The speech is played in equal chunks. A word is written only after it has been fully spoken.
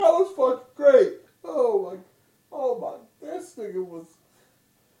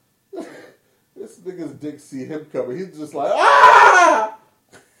Dick see him coming. He's just like, ah!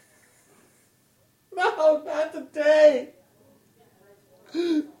 No, not today.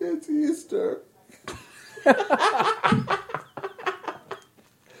 It's Easter.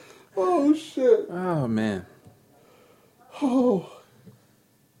 Oh, shit. Oh, man. Oh.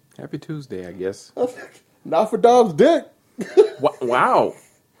 Happy Tuesday, I guess. Not for Dom's dick. Wow.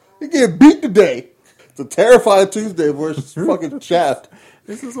 He getting beat today. It's a terrifying Tuesday versus fucking Shaft.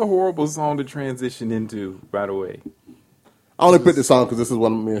 This is a horrible song to transition into, by the way. I only picked this song because this is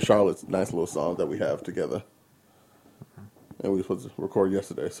one of me and Charlotte's nice little songs that we have together. And we were supposed to record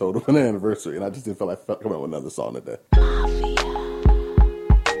yesterday, so it was an anniversary, and I just didn't feel like coming up with another song today.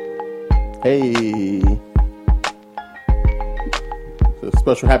 Hey. It's a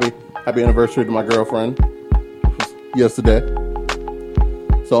special happy anniversary to my girlfriend. It was yesterday.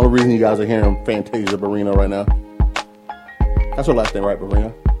 It's the only reason you guys are hearing Fantasia Barrino right now. That's her last name, right,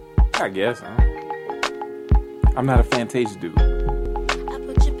 Barrino? I guess. I'm not a Fantasia dude.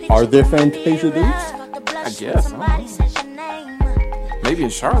 Are there Fantasia dudes? I guess. Maybe in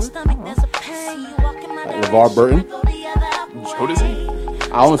Charlotte. Like LeVar Burton? Jodeci?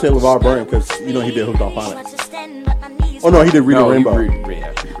 I only say LeVar Burton because, you know, he did Hooked on Phonics. Oh, no, he did Read the Rainbow.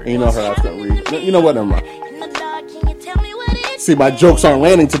 And you know her, I was going to read. You know what? Never mind. See, my jokes aren't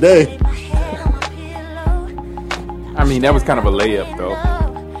landing today. I mean, that was kind of a layup, though.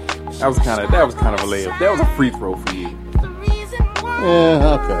 That was kind of a layup. That was a free throw for you.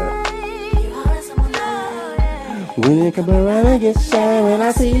 Yeah, okay. When you come around and get shy when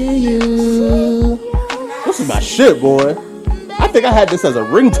I see you. This is my shit, boy. I think I had this as a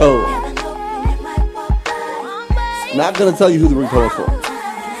ringtone. Not gonna tell you who the ringtone is for.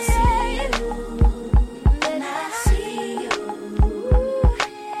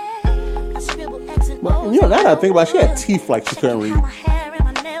 But, you know, now that I think about it, she had teeth like she couldn't read.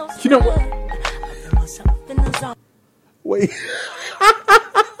 You know what? Wait.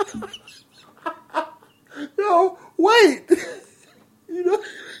 No, wait. You know,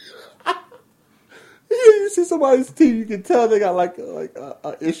 you see somebody's teeth, you can tell they got like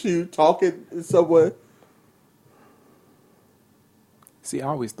a issue talking in some way. See, I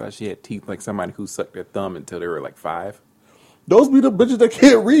always thought she had teeth like somebody who sucked their thumb until they were like 5. Those be the bitches that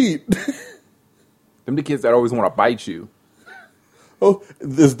can't read. Them the kids that always want to bite you. Oh,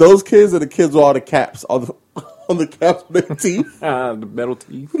 there's those kids and the kids with all the caps on the caps of their teeth. The metal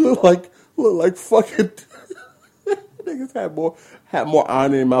teeth. look like fucking niggas had more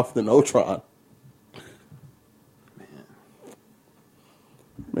iron in their mouth than Ultron.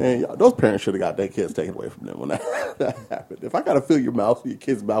 Man, y'all, those parents should have got their kids taken away from them when that happened. If I gotta fill your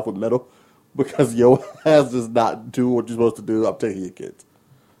kid's mouth with metal because your ass does not do what you're supposed to do, I'm taking your kids.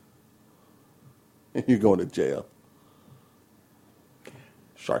 And you're going to jail.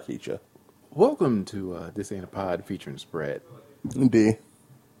 Shark eat ya. Welcome to This Ain't a Pod featuring Spread. Indeed.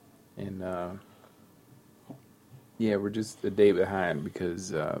 And yeah, we're just a day behind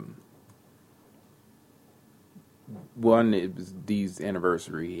because one, it was Dee's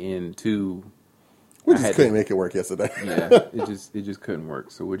anniversary, and two, we just couldn't make it work yesterday. Yeah, it just couldn't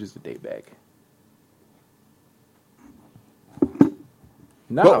work, so we're just a day back.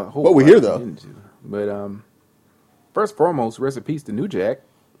 But we're here though. But first and foremost, rest in peace to New Jack.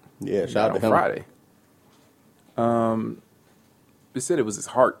 Yeah, shout out to him. Friday. They said it was his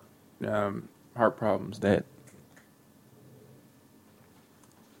heart problems that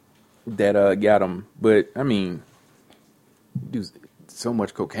got him. But I mean, dude, so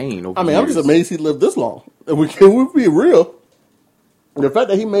much cocaine over I'm just amazed he lived this long. If we be real, the fact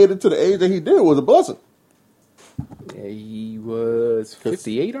that he made it to the age that he did was a blessing. Yeah, he was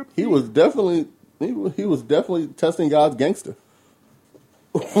 58. He was definitely testing God's gangster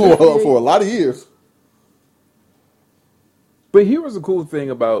for a lot of years. But here was the cool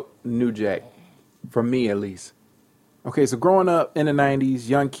thing about New Jack, for me at least. Okay, so growing up in the 90s,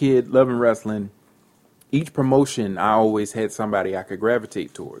 young kid, loving wrestling, each promotion I always had somebody I could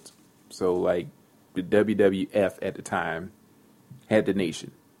gravitate towards. So like the WWF at the time had the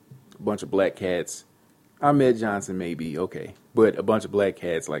Nation. A bunch of black cats. Ahmed Johnson maybe, okay. But a bunch of black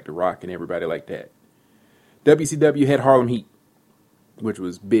cats like The Rock and everybody like that. WCW had Harlem Heat, which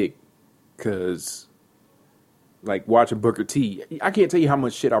was big because like watching Booker T. I can't tell you how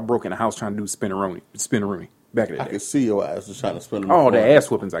much shit I broke in the house trying to do Spinneroonie back in the day. I could see your ass just trying to spin them. Oh, the ass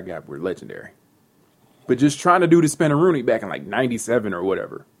whoopings I got were legendary. But just trying to do the Spinneroonie back in like 97 or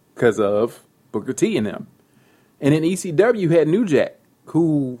whatever because of Booker T and them. And then ECW had New Jack,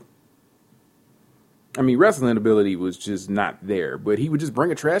 who, I mean, wrestling ability was just not there. But he would just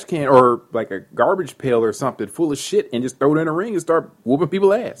bring a trash can or like a garbage pail or something full of shit and just throw it in a ring and start whooping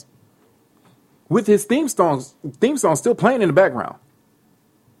people's ass. with his theme song still playing in the background.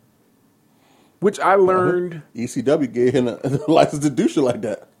 Which I learned. ECW gave him a license to do shit like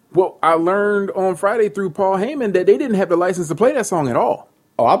that. Well, I learned on Friday through Paul Heyman that they didn't have the license to play that song at all.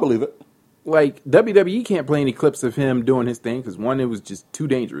 Oh, I believe it. Like, WWE can't play any clips of him doing his thing because, one, it was just too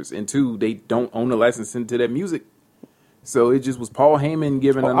dangerous. And two, they don't own the license into that music. So it just was Paul Heyman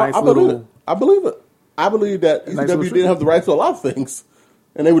giving a nice little... I believe it. I believe that ECW didn't have the rights to a lot of things.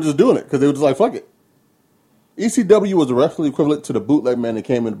 And they were just doing it because they were just like, fuck it. ECW was the wrestling equivalent to the bootleg man that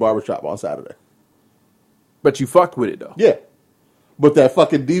came in the barbershop on Saturday. But you fucked with it, though. Yeah. But that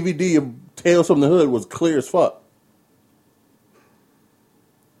fucking DVD of Tales from the Hood was clear as fuck.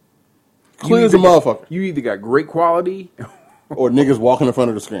 Clear as a motherfucker. You either got great quality... or niggas walking in front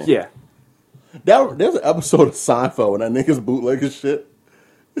of the screen. Yeah. There's an episode of Seinfeld when that niggas bootleg his shit.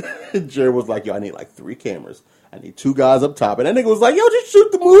 Jerry was like, yo, I need like 3 cameras. I need 2 guys up top. And that nigga was like, yo, just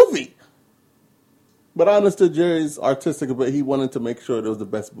shoot the movie. But I understood Jerry's artistic, but he wanted to make sure it was the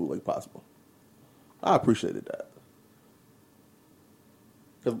best bootleg possible. I appreciated that.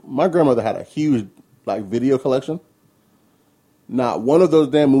 Because my grandmother had a huge like video collection. Not one of those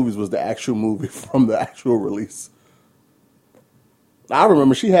damn movies was the actual movie from the actual release. I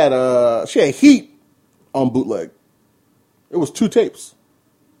remember she had Heat on bootleg. It was 2 tapes.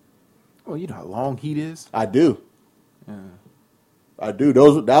 Oh, you know how long Heat is? I do. Yeah. I do. That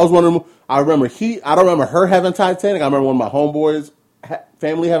was one of them. I remember Heat. I don't remember her having Titanic. I remember one of my homeboys'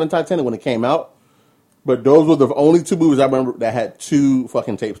 family having Titanic when it came out. But those were the only 2 movies I remember that had 2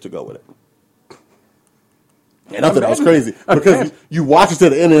 fucking tapes to go with it. And I thought that was crazy. Because you watch it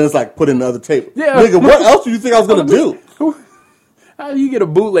to the end and it's like, put in another tape. Yeah. Nigga, what else do you think I was going to do? How do you get a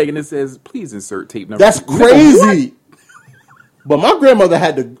bootleg and it says, please insert tape number? That's crazy. But my grandmother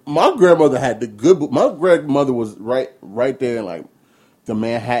had the good. My grandmother was right there in like the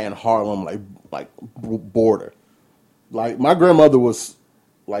Manhattan, Harlem, like border. Like my grandmother was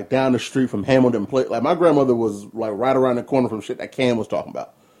like down the street from Hamilton Place. Like my grandmother was like right around the corner from shit that Cam was talking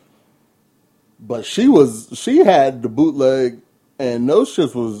about. But she had the bootleg, and those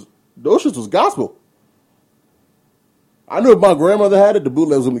shits was gospel. I knew if my grandmother had it, the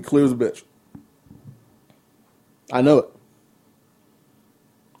bootleg was gonna be clear as a bitch. I know it.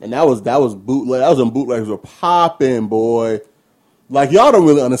 And that was bootleg. That was when bootlegs were popping, boy. Like y'all don't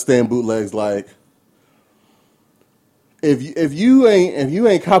really understand bootlegs. Like if you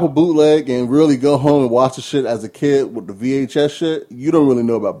ain't cop a bootleg and really go home and watch the shit as a kid with the VHS shit, you don't really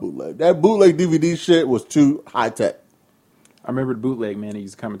know about bootleg. That bootleg DVD shit was too high tech. I remember the bootleg man. He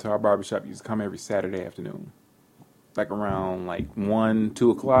used to come into our barbershop. He used to come every Saturday afternoon, like around 1,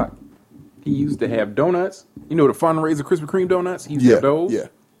 2 o'clock. He used to have donuts. You know the fundraiser Krispy Kreme donuts. He used to have those. Yeah.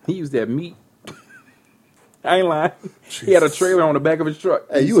 He used to have meat. I ain't lying. Jesus. He had a trailer on the back of his truck.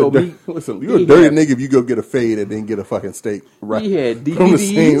 Hey, you a dirty nigga if you go get a fade and then get a fucking steak. Right. He had DVDs.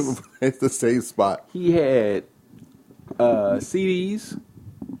 From the same spot. He had CDs,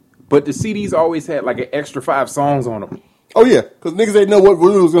 but the CDs always had like an extra 5 songs on them. Oh yeah, because niggas didn't know what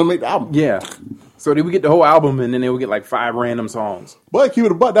really was gonna make the album. Yeah. So they would get the whole album and then they would get like 5 random songs. But keep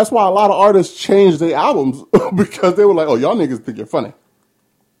it a buck. That's why a lot of artists changed their albums because they were like, "Oh, y'all niggas think you're funny."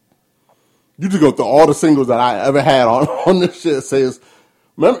 You just go through all the singles that I ever had on this shit. Says,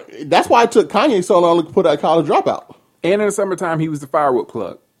 remember, that's why it took Kanye so long to put out College Dropout. And in the summertime, he was the firework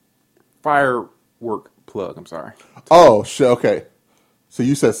plug. I'm sorry. Oh shit. Okay. So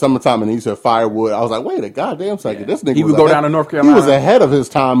you said summertime and you said firewood. I was like, wait a goddamn second. Yeah. This nigga he would go down to North Carolina. He was ahead of his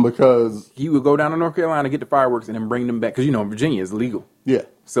time because he would go down to North Carolina, get the fireworks, and then bring them back because in Virginia is legal. Yeah.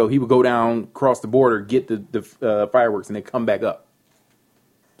 So he would go down, cross the border, get the fireworks, and then come back up.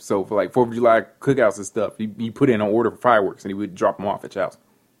 So for like 4th of July cookouts and stuff, he put in an order for fireworks and he would drop them off at your house.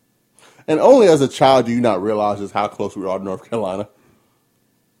 And only as a child do you not realize just how close we are to North Carolina.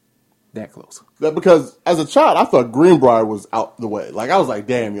 That close. That because as a child, I thought Greenbrier was out the way. Like I was like,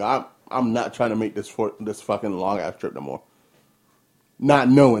 damn, I'm not trying to make this fucking long ass trip no more. Not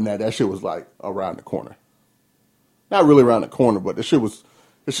knowing that shit was like around the corner. Not really around the corner, but the shit was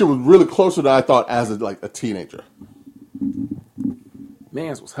really closer than I thought as a teenager.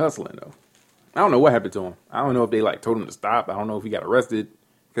 Mans was hustling though. I don't know what happened to him. I don't know if they told him to stop. I don't know if he got arrested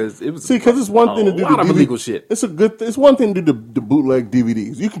because it was because it's one thing to do a lot of illegal shit. It's one thing to do the bootleg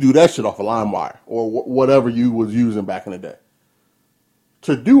DVDs. You can do that shit off of LimeWire or whatever you was using back in the day.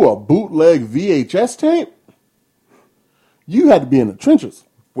 To do a bootleg VHS tape, you had to be in the trenches.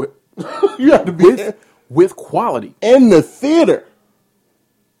 You had to be with quality in the theater.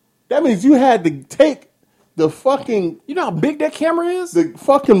 That means you had to take the fucking... You know how big that camera is? The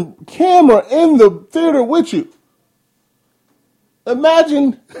fucking camera in the theater with you.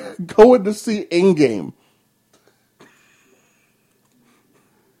 Imagine going to see Endgame.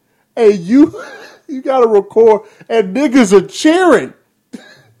 And you gotta record, and niggas are cheering.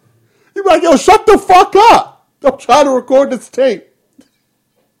 You be like, yo, shut the fuck up. I'm trying to record this tape.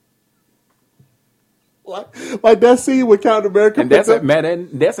 Like that scene with Captain America. And that's at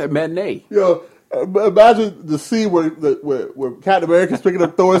matinee. Yo, imagine the scene where Captain America's picking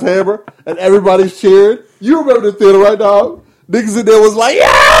up Thor's hammer and everybody's cheering. You remember the theater, right, dog? Niggas in there was like,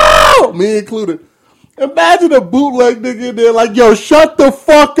 yo! Me included. Imagine a bootleg nigga in there like, yo, shut the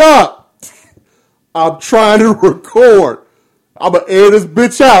fuck up. I'm trying to record. I'm going to air this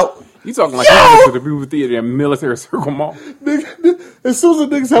bitch out. You talking like you went to the movie theater in Military Circle Mall. As soon as the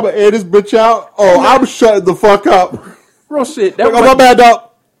niggas have to air this bitch out, I'm shutting the fuck up. Real shit. That was my bad, dog.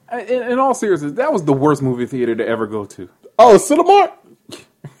 In all seriousness, that was the worst movie theater to ever go to. Oh, Cinemark?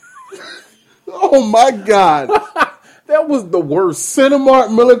 Oh, my God. That was the worst.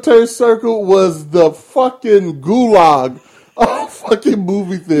 Cinemark Military Circle was the fucking gulag of fucking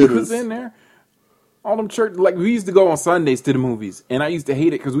movie theaters. He was in there. All them church, like we used to go on Sundays to the movies, and I used to hate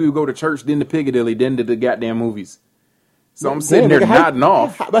it because we would go to church, then to Piccadilly, then to the goddamn movies. So I'm sitting there nodding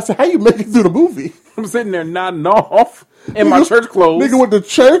off. That's how you make it through the movie. I'm sitting there nodding off in my church clothes. Nigga went to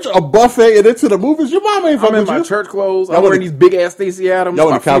church, a buffet, and into the movies. Your mom ain't fucking with you. I'm in my church clothes. I'm wearing these big ass Stacey Adams. Y'all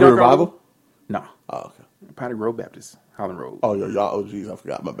went to Calvary Revival? No. Oh, okay. Piney Grove Baptist, Holland Road. Oh, y'all OGs. I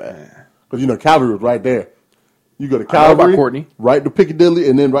forgot. My bad. Because, Calvary was right there. You go to Calvary, Courtney. right to Piccadilly,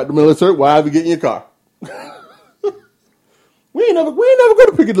 and then right to Military. Why have you get in your car? We ain't never go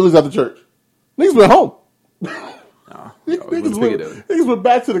to Piccadilly's after church. Niggas went home. Niggas went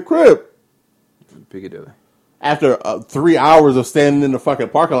back to the crib. Piccadilly. After 3 hours of standing in the fucking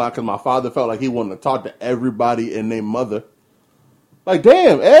parking lot because my father felt like he wanted to talk to everybody and their mother. Like,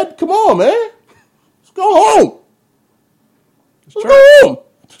 damn, Ed, come on, man. Let's go home. Let's go home.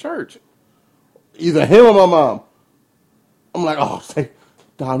 It's church. Either him or my mom. I'm like, oh,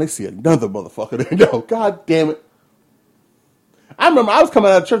 Don, they see another motherfucker. They know. God damn it. I remember I was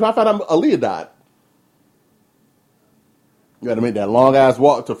coming out of church and I found out Aaliyah died. You had to make that long-ass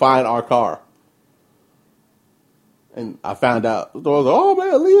walk to find our car. And I found out. So I was like, oh,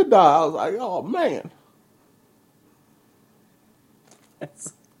 man, Aaliyah died. I was like, oh, man.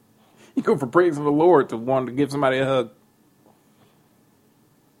 You go from praise of the Lord to wanting to give somebody a hug.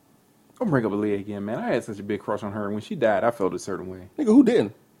 Don't bring up Aaliyah again, man. I had such a big crush on her. When she died, I felt a certain way. Nigga, who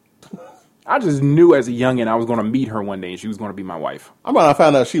didn't? I just knew as a youngin' I was going to meet her one day and she was going to be my wife. I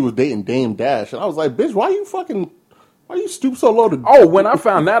found out she was dating Dame Dash. And I was like, bitch, why you stoop so low to... Oh, when I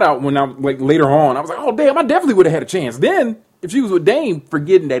found that out, when I like later on, I was like, oh, damn, I definitely would have had a chance. Then, if she was with Dame,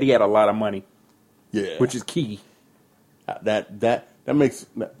 forgetting that he had a lot of money. Yeah. Which is key. That makes...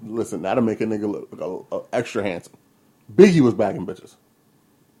 Listen, that'll make a nigga look extra handsome. Biggie was bagging bitches.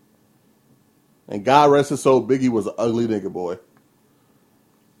 And God rest his soul, Biggie was an ugly nigga, boy.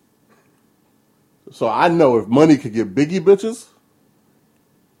 So I know if money could get Biggie bitches,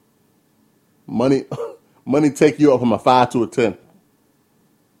 money take you up from a 5 to a 10.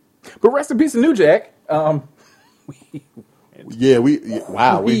 But rest in peace to New Jack. We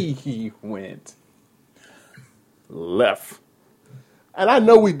went left. And I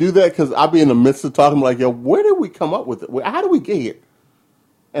know we do that because I be in the midst of talking like, yo, where did we come up with it? How did we get here?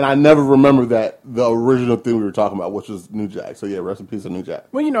 And I never remember the original thing we were talking about, which was New Jack. So, yeah, rest in peace of New Jack.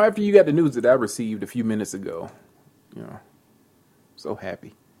 Well, after you got the news that I received a few minutes ago, so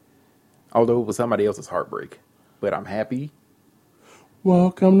happy. Although it was somebody else's heartbreak. But I'm happy.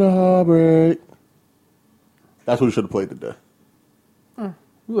 Welcome to Heartbreak. That's what we should have played today.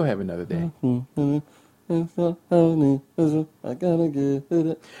 We'll have another day. I gotta get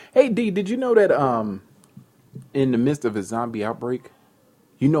it. Hey, D, did you know that in the midst of a zombie outbreak,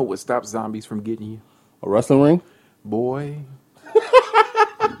 you know what stops zombies from getting you? A wrestling ring? Boy.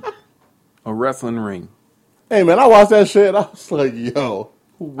 A wrestling ring. Hey, man, I watched that shit. I was like, yo.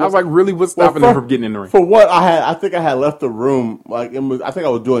 I was like, really? What's stopping them from getting in the ring? For what? I think I had left the room. I think I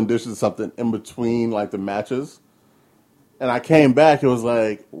was doing dishes or something in between, like, the matches. And I came back. It was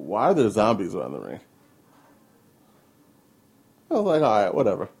like, why are there zombies around the ring? I was like, all right,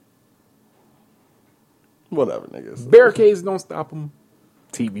 whatever. Whatever, niggas. Barricades don't stop them.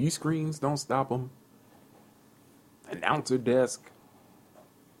 TV screens don't stop them. Announcer desk.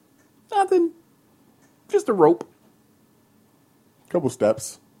 Nothing. Just a rope. Couple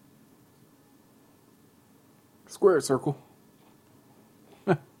steps. Square circle.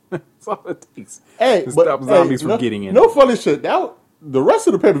 That's all it takes. Hey, to stop zombies from getting in. No funny shit. The rest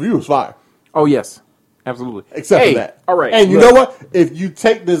of the pay-per-view was fire. Oh, yes. Absolutely. Except for that. All right. And you know what? If you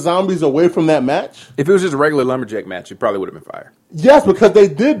take the zombies away from that match, if it was just a regular lumberjack match, it probably would have been fire. yes, because they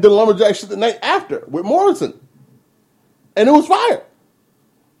did the lumberjack shit the night after with Morrison, and it was fire.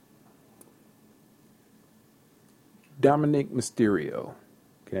 Dominic Mysterio.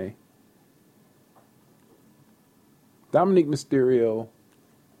 Okay. Dominic Mysterio.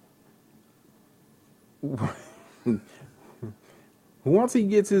 Once he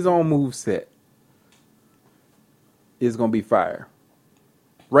gets his own moveset, it's going to be fire.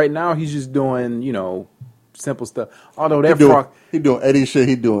 Right now, he's just doing, simple stuff. Although He doing Eddie shit.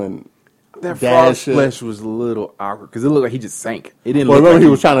 He doing that dad frog shit. splash was a little awkward because it looked like he just sank. It didn't Well, look remember like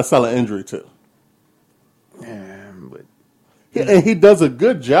he was trying to sell an injury too. But And he does a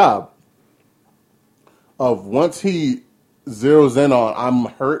good job of once he zeroes in on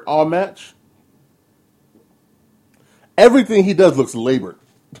I'm hurt all match, everything he does looks labored.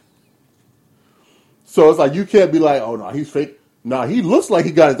 So it's like you can't be like, oh no, he's fake. No, he looks like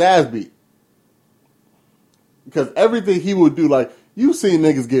he got his ass beat. Because everything he would do, like, you seen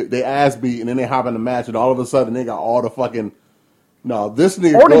niggas get their ass beat and then they hop in the match and all of a sudden they got all the fucking. No, this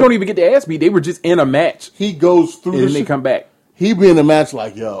nigga. Or they don't even get their ass beat. They were just in a match. He goes through And the then they shit. come back. He be in the match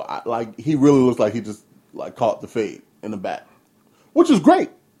like, yo, he really looks like he just like caught the fade in the back, which is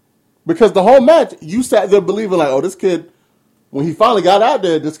great because the whole match you sat there believing like, oh, this kid, when he finally got out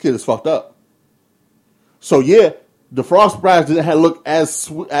there, this kid is fucked up. So yeah, the frog splash didn't have look as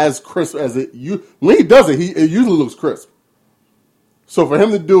crisp as it when he does it, it usually looks crisp. So for him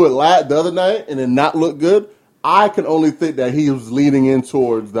to do it the other night and then not look good, I can only think that he was leaning in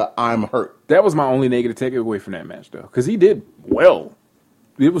towards the I'm hurt. That was my only negative takeaway from that match, though, because he did well.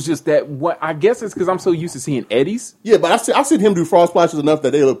 It was just that what I guess it's because I'm so used to seeing Eddies. Yeah, but I've seen him do frog splashes enough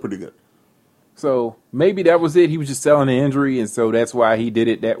that they look pretty good. So maybe that was it. He was just selling the injury, and so that's why he did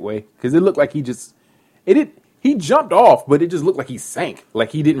it that way. Because it looked like he jumped off, but it just looked like he sank,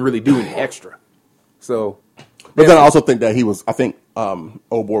 like he didn't really do any extra. So, But then I also think that I think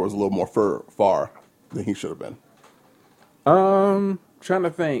Old Boy was a little more far than he should have been. trying to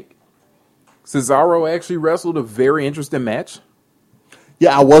think. Cesaro actually wrestled a very interesting match.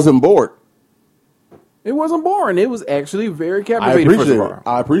 Yeah, I wasn't bored. It wasn't boring. It was actually very I captivating for appreciate it. Cesaro.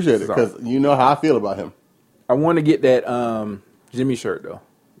 I appreciate it because you know how I feel about him. I want to get that Jimmy shirt, though.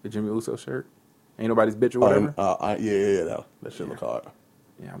 The Jimmy Uso shirt. Ain't nobody's bitch or whatever. That shit look hard.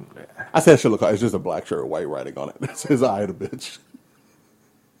 Yeah, I'm glad. I said shit look hard. It's just a black shirt with white writing on it. That says I hate a bitch.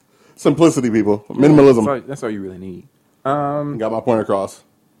 Simplicity, people. Minimalism. That's all you really need. Got my point across.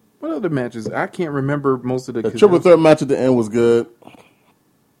 What other matches? I can't remember most of the... The triple threat match at the end was good.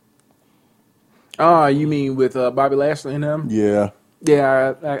 You mean with Bobby Lashley and them? Yeah.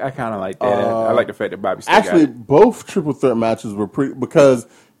 Yeah, I kind of like that. I like the fact that Bobby still Actually, got it. both triple threat matches were pretty because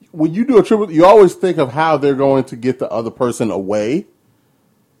when you do a triple, you always think of how they're going to get the other person away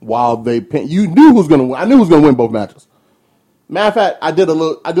while they pin. You knew who's going to win. I knew who's going to win both matches. Matter of fact, I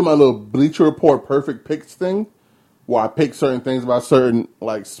do my little Bleacher Report perfect picks thing where I pick certain things about certain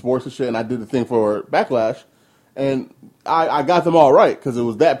like sports and shit, and I did the thing for Backlash, and I got them all right because it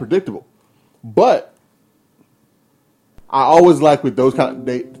was that predictable. But I always like with those kind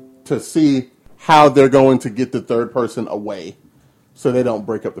of to see how they're going to get the third person away, so they don't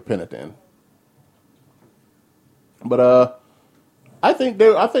break up the pin at the end. But I think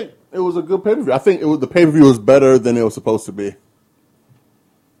it was a good pay per view. I think the pay per view was better than it was supposed to be.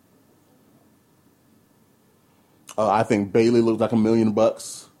 I think Bayley looks like $1 million.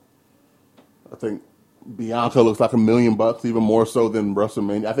 I think Bianca looks like $1 million, even more so than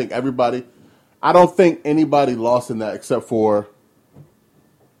WrestleMania. I think everybody. I don't think anybody lost in that except for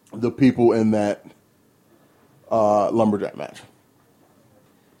the people in that lumberjack match.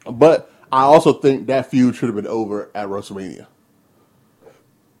 But I also think that feud should have been over at WrestleMania.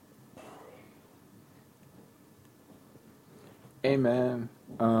 Hey, man.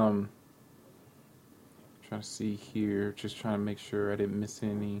 Trying to see here. Just trying to make sure I didn't miss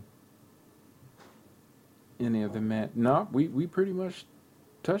any of the match. No, we pretty much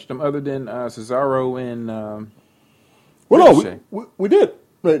touched them other than Cesaro and Well, no, we did.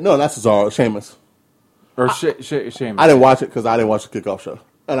 Wait, no, that's Cesaro. Sheamus. Or Sheamus. I didn't watch it because I didn't watch the kickoff show.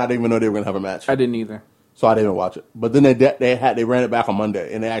 And I didn't even know they were going to have a match. I didn't either. So I didn't even watch it. But then they ran it back on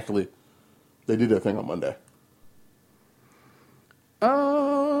Monday. And they did their thing on Monday.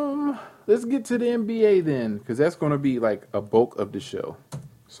 Let's get to the NBA then, because that's going to be like a bulk of the show.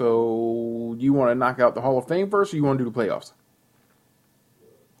 So, you want to knock out the Hall of Fame first, or you want to do the playoffs?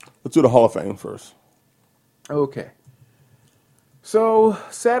 Let's do the Hall of Fame first. Okay. So,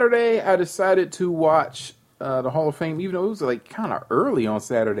 Saturday, I decided to watch the Hall of Fame, even though it was like kind of early on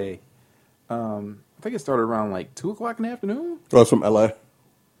Saturday. I think it started around like 2:00 in the afternoon. Oh, it's from LA.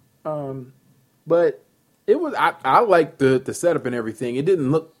 But it was I liked the setup and everything. It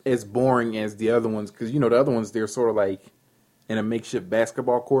didn't look as boring as the other ones because the other ones they're sort of like in a makeshift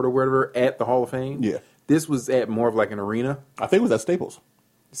basketball court or whatever at the Hall of Fame. Yeah. This was at more of like an arena. I think it was at Staples.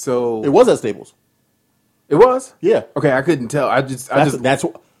 So It was at Staples. it was? Yeah. Okay, I couldn't tell. I just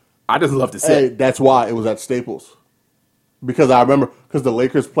love to Hey, say. that's why it was at Staples. Because I remember, because the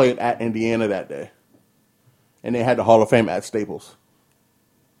Lakers played at Indiana that day. And they had the Hall of Fame at Staples.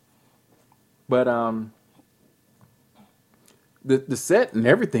 But the set and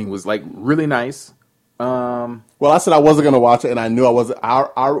everything was like really nice. Well, I said I wasn't going to watch it, and I knew I wasn't.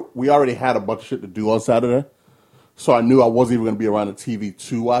 We already had a bunch of shit to do on Saturday. So I knew I wasn't even going to be around the TV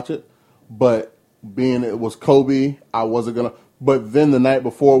to watch it. But being it was Kobe, I wasn't going to. But then the night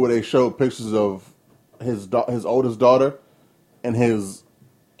before where they showed pictures of his oldest daughter and his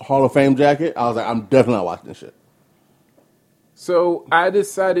Hall of Fame jacket, I was like, I'm definitely not watching this shit. So I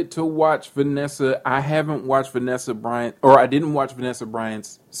decided to watch Vanessa. I haven't watched Vanessa Bryant, or I didn't watch Vanessa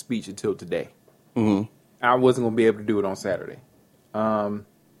Bryant's speech until today. Mm-hmm. I wasn't going to be able to do it on Saturday.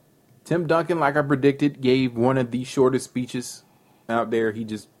 Tim Duncan, like I predicted, gave one of the shortest speeches out there. He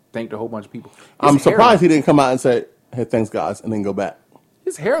just thanked a whole bunch of people. I'm surprised he didn't come out and say, hey, thanks, guys, and then go back.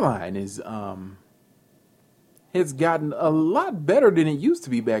 His hairline is has gotten a lot better than it used to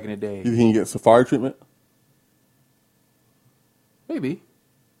be back in the day. You think he can get safari treatment? Maybe.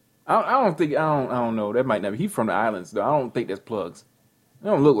 I don't know. That might not be. He's from the islands, though. I don't think that's plugs. They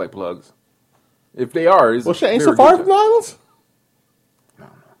don't look like plugs. If they are, it's ain't Safari from the islands?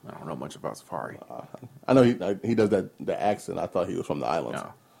 I don't know much about Safari. I know he does the accent. I thought he was from the islands.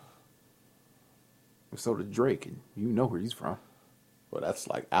 No. So did Drake, and you know where he's from. Well, that's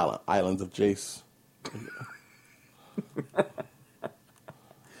like Islands of Jace.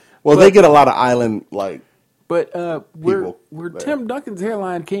 Well, they get a lot of island like. But where there. Tim Duncan's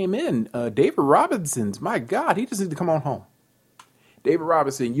hairline came in, David Robinson's, my God, he just needs to come on home. David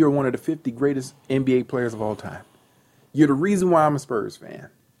Robinson, you're one of the 50 greatest NBA players of all time. You're the reason why I'm a Spurs fan.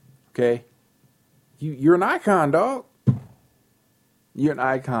 Okay? You're an icon, dog. You're an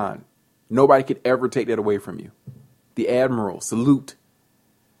icon. Nobody could ever take that away from you. The Admiral, salute.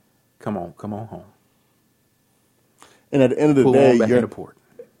 Come on home. And at the end of the Pull day, on back into port.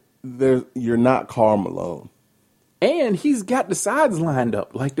 You're not Karl Malone. And he's got the sides lined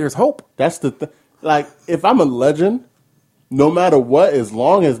up. Like, there's hope. That's the thing. Like, if I'm a legend, no matter what, as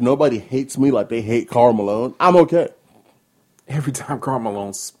long as nobody hates me like they hate Karl Malone, I'm okay. Every time Karl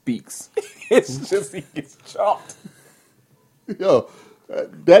Malone speaks, it's just he gets chopped. Yo,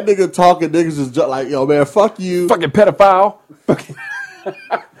 that nigga talking niggas is just like, yo, man, fuck you. Fucking pedophile. Fucking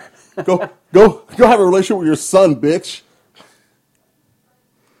Go have a relationship with your son, bitch.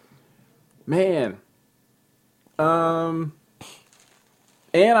 Man. And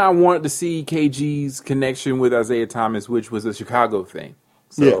I wanted to see KG's connection with Isaiah Thomas, which was a Chicago thing.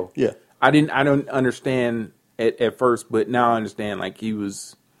 So yeah. I don't understand at first, but now I understand. Like, he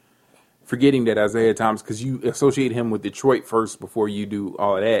was forgetting that Isaiah Thomas, because you associate him with Detroit first before you do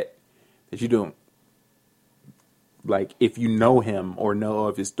all of that you don't. Like, if you know him or know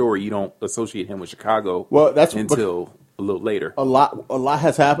of his story, you don't associate him with Chicago. Well, that's until a little later. A lot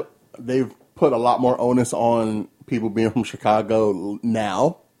has happened. They've put a lot more onus on people being from Chicago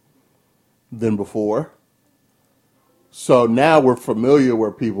now than before. So now we're familiar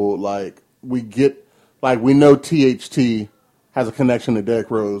where people we know THT has a connection to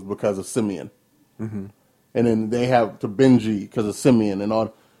Derrick Rose because of Simeon. Mm-hmm. And then they have to Benji because of Simeon and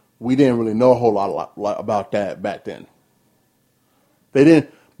all. We didn't really know a whole lot about that back then. They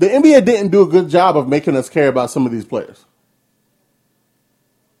didn't. The NBA didn't do a good job of making us care about some of these players.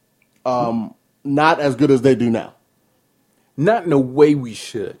 Not as good as they do now. Not in the way we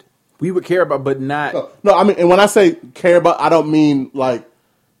should. We would care about, but not. No, I mean, and when I say care about, I don't mean like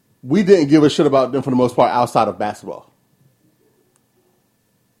we didn't give a shit about them for the most part outside of basketball.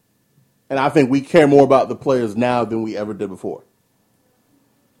 And I think we care more about the players now than we ever did before.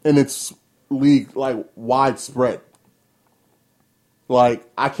 And it's widespread. Like,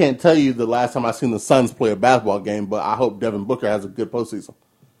 I can't tell you the last time I seen the Suns play a basketball game, but I hope Devin Booker has a good postseason.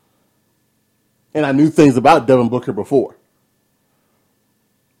 And I knew things about Devin Booker before.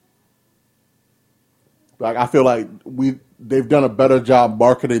 Like, I feel like they've done a better job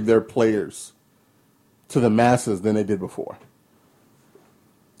marketing their players to the masses than they did before.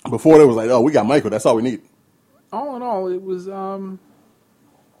 Before they was like, oh, we got Michael, that's all we need. All in all, it was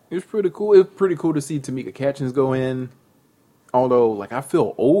pretty cool. It was pretty cool to see Tamika Catchings go in. Although, I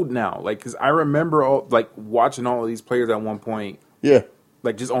feel old now. Because I remember watching all of these players at one point. Yeah.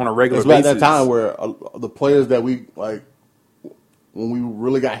 like just on a regular It's basis. about that time where the players that we like, when we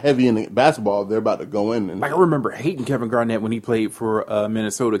really got heavy in the basketball, they're about to go in. And Like I remember hating Kevin Garnett when he played for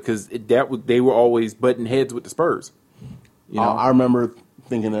Minnesota because they were always butting heads with the Spurs. You know, I remember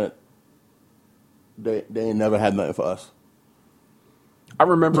thinking that they ain't never had nothing for us. I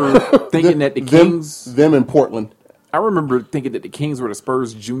remember thinking that the Kings. Them in Portland. I remember thinking that the Kings were the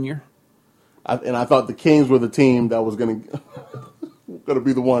Spurs junior. And I thought the Kings were the team that was going to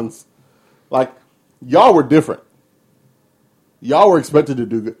be the ones. Like, y'all were different. Y'all were expected to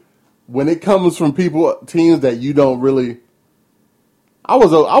do good. When it comes from teams that you don't really, I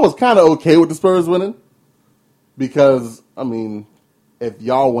was kind of okay with the Spurs winning because I mean, if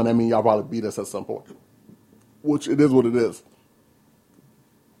y'all win, I mean y'all probably beat us at some point, which it is what it is.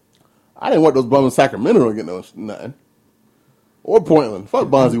 I didn't want those bums in Sacramento to get nothing. Or Portland. Fuck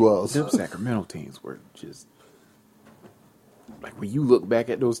Bonzi Wells. Them Sacramento teams were just like when you look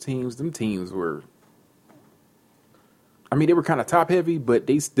back at those teams, them teams were. I mean, they were kind of top heavy, but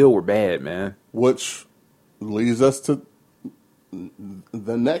they still were bad, man. Which leads us to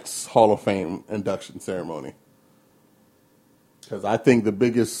the next Hall of Fame induction ceremony. Because I think the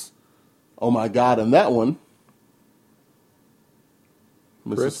biggest, oh my God, in that one,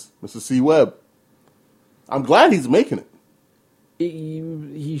 Mr. C. Webb. I'm glad he's making it.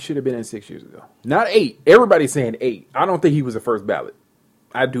 He should have been in 6 years ago. Not 8. Everybody's saying 8. I don't think he was the first ballot.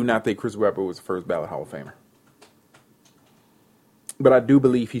 I do not think Chris Webber was the first ballot Hall of Famer. But I do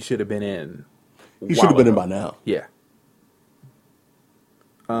believe he should have been in. He should have been in by now. Yeah.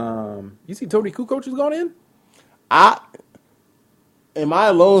 You see Tony Kukoc is going in? Am I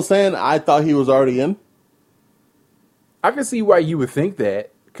alone saying I thought he was already in? I can see why you would think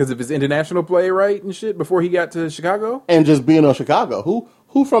that because of his international play, right, and shit before he got to Chicago. And just being on Chicago.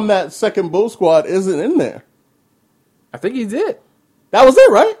 Who from that second Bull squad isn't in there? I think he's it. That was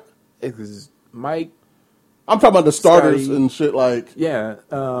it, right? It was Mike. I'm talking about the starters Scotty, and shit like. Yeah.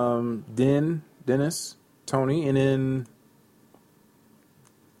 Dennis, Tony, and then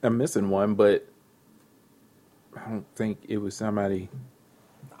I'm missing one, but I don't think it was somebody.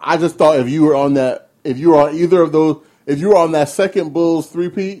 I just thought if you were on either of those, if you were on that second Bulls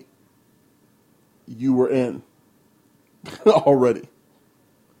three-peat, you were in already.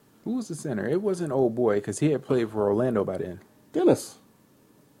 Who was the center? It wasn't old boy because he had played for Orlando by then. Dennis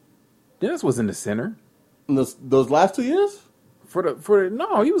was in the center. In those last 2 years?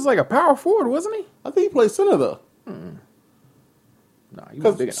 No, he was like a power forward, wasn't he? I think he played center though. No, he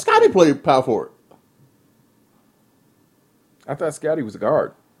was big enough. Scotty played power forward. I thought Scotty was a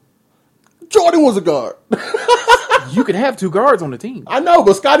guard. Jordan was a guard. You could have two guards on the team. I know,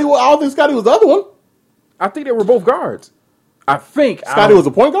 but I don't think Scotty was the other one. I think they were both guards. I think Scotty was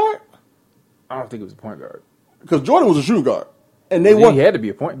a point guard? I don't think it was a point guard. Because Jordan was a shooting guard. And He had to be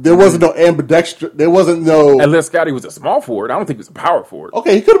a point. There wasn't no ambidextrous. There wasn't no. Unless Scotty was a small forward. I don't think he was a power forward.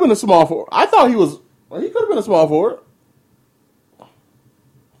 Okay, he could have been a small forward. I thought he was. Well, he could have been a small forward.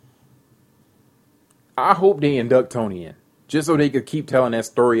 I hope they induct Tony in. Just so they could keep telling that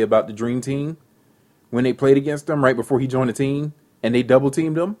story about the Dream Team when they played against him right before he joined the team and they double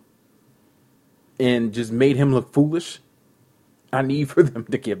teamed him and just made him look foolish. I need for them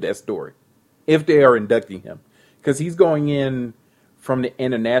to give that story if they are inducting him because he's going in from the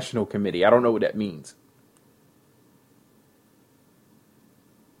international committee. I don't know what that means.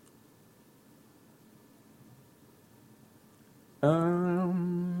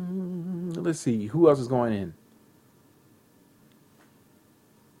 Let's see. Who else is going in?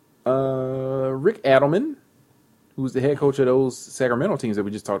 Rick Adelman, who's the head coach of those Sacramento teams that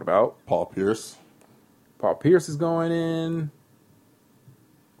we just talked about. Paul Pierce. Paul Pierce is going in.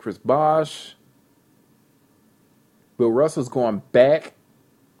 Chris Bosh. Bill Russell's going back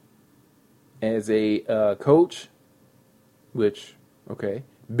as a coach, which, okay.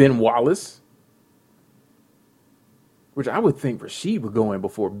 Ben Wallace, which I would think Rasheed would go in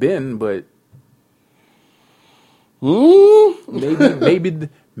before Ben, but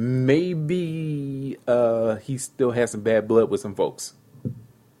maybe he still has some bad blood with some folks.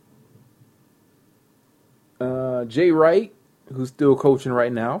 Jay Wright, who's still coaching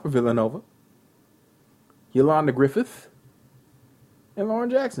right now for Villanova. Yolanda Griffith. And Lauren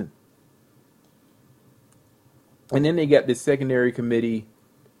Jackson. And then they got this secondary committee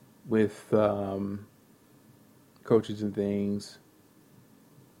with coaches and things.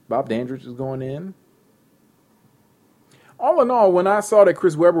 Bob Dandridge is going in. All in all, when I saw that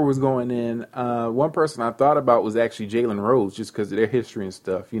Chris Webber was going in, one person I thought about was actually Jalen Rose, just because of their history and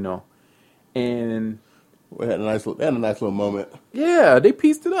stuff, you know. And they had a nice little moment. Yeah, they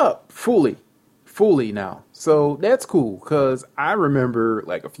pieced it up fully. fully now. So that's cool because I remember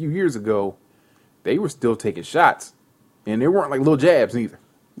like a few years ago, they were still taking shots, and they weren't like little jabs either.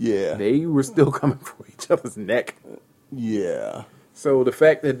 Yeah. They were still coming for each other's neck. Yeah. So the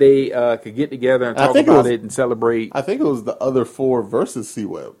fact that they could get together and talk about it and celebrate. I think it was the other four versus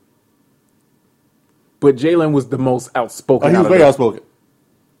C-Web. But Jalen was the most outspoken. He was very outspoken.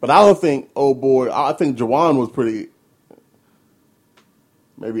 But I don't think, I think Juwan was pretty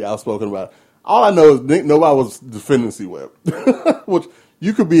maybe outspoken about it. All I know is nobody was defending C-Web. Which,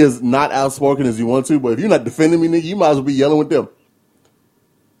 you could be as not outspoken as you want to, but if you're not defending me, nigga, you might as well be yelling with them.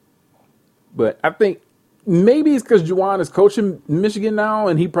 But I think maybe it's because Juwan is coaching Michigan now,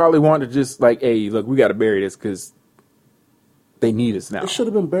 and he probably wanted to just like, hey, look, we got to bury this because they need us now. It should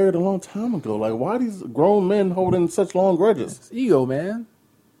have been buried a long time ago. Like, why are these grown men holding such long grudges? It's ego, man.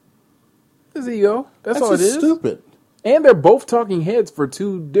 It's ego. That's all it is. Stupid. And they're both talking heads for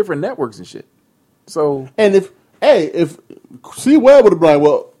two different networks and shit. So, and if C-Web would have been like,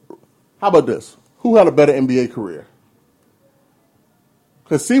 well, how about this? Who had a better NBA career?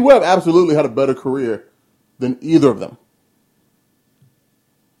 Because C-Web absolutely had a better career than either of them.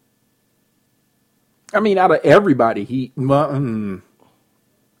 I mean, out of everybody, who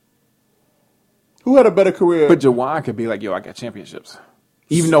had a better career? But Juwan could be like, yo, I got championships.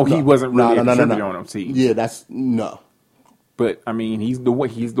 Even though he wasn't really a contributor on them teams. Yeah, that's no. But I mean, he's the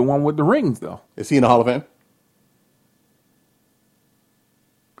one with the rings, though. Is he in the Hall of Fame?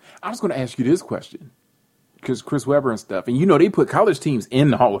 I was going to ask you this question because Chris Webber and stuff, and they put college teams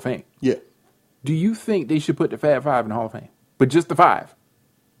in the Hall of Fame. Yeah. Do you think they should put the Fab Five in the Hall of Fame, but just the five?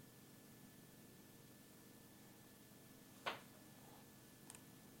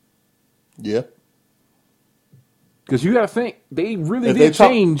 Yeah. Because you got to think they really did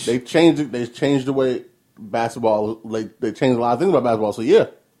change. They changed it. They changed the way basketball. Like they changed a lot of things about basketball. So yeah.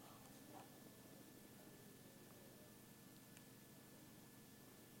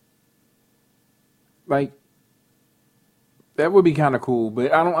 Like that would be kind of cool,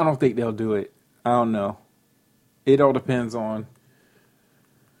 but I don't think they'll do it. I don't know. It all depends on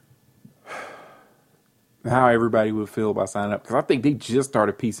how everybody would feel about signing up. Because I think they just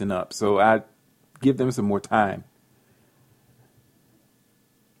started piecing up, so I give them some more time.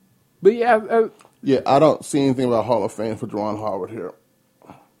 But yeah, I don't see anything about Hall of Fame for Juwan Howard here.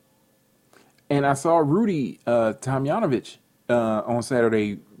 And I saw Rudy Tomjanovich on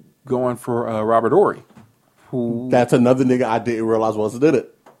Saturday going for Robert Horry. That's another nigga I didn't realize did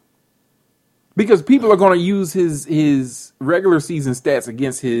it. Because people are going to use his regular season stats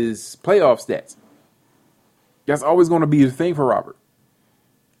against his playoff stats. That's always going to be the thing for Robert.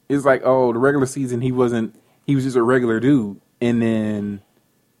 It's like, oh, the regular season he was just a regular dude, and then.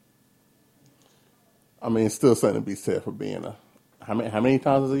 I mean, it's still something to be said for being how many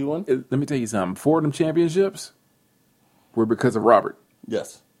times has he won? Let me tell you something. 4 of them championships were because of Robert.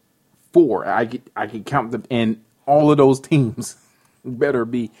 Yes. 4. I can count them, and all of those teams better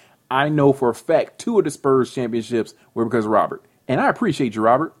be. I know for a fact 2 of the Spurs championships were because of Robert, and I appreciate you,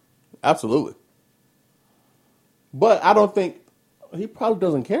 Robert. Absolutely. But I don't think he probably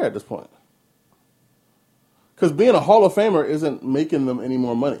doesn't care at this point, because being a Hall of Famer isn't making them any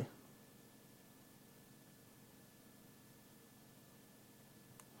more money.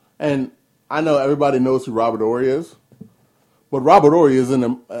 And I know everybody knows who Robert Horry is, but Robert Horry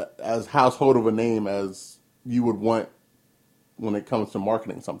isn't as household of a name as you would want when it comes to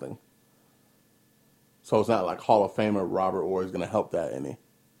marketing something. So it's not like Hall of Famer Robert Horry is going to help that any.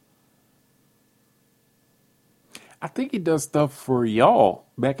 I think he does stuff for y'all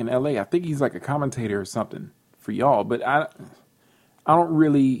back in LA. I think he's like a commentator or something for y'all, but I don't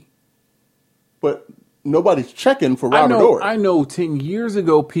really. But nobody's checking for Robert Horry. I know 10 years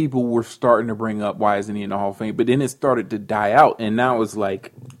ago people were starting to bring up why isn't he in the Hall of Fame, but then it started to die out, and now it's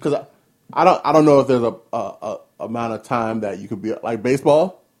like because I don't know if there's a amount of time that you could be like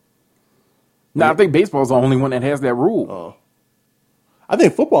baseball. No, I think baseball is the only one that has that rule. I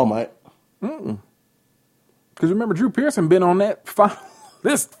think football might. Because remember, Drew Pearson been on that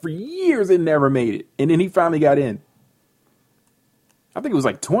list for years and never made it, and then he finally got in. I think it was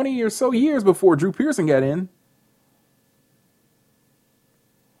like 20 or so years before Drew Pearson got in.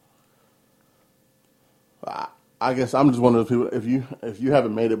 I guess I'm just one of those people. If you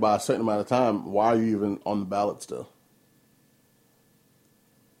haven't made it by a certain amount of time, why are you even on the ballot still?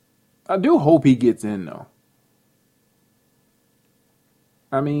 I do hope he gets in, though.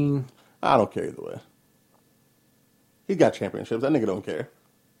 I mean, I don't care either way. He got championships. That nigga don't care.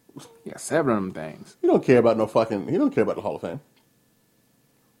 He got 7 of them things. He don't care about he don't care about the Hall of Fame.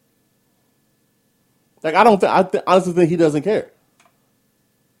 Like, I honestly think he doesn't care.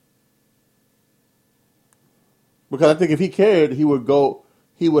 Because I think if he cared, he would go.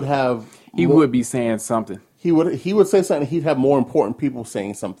 He would have. He would be saying something. He would say something. He'd have more important people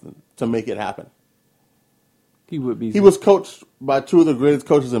saying something to make it happen. He would be. He was coached by two of the greatest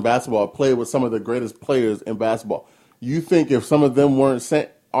coaches in basketball. Played with some of the greatest players in basketball. You think if some of them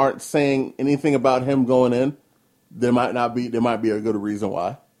aren't saying anything about him going in, there might be a good reason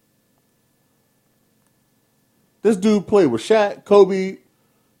why. This dude played with Shaq, Kobe,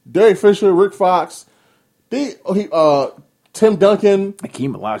 Derek Fisher, Rick Fox, Tim Duncan,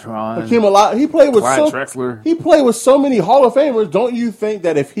 Hakeem Olajuwon. He played with Clyde Drexler. He played with so many Hall of Famers. Don't you think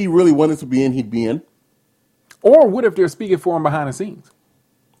that if he really wanted to be in, he'd be in? Or what if they're speaking for him behind the scenes?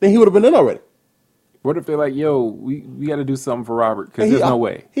 Then he would have been in already. What if they're like, yo, we got to do something for Robert because there's no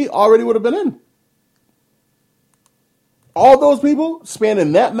way. He already would have been in. All those people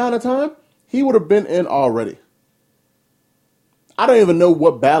spanning that amount of time, he would have been in already. I don't even know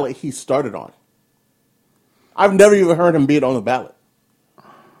what ballot he started on. I've never even heard him be on the ballot.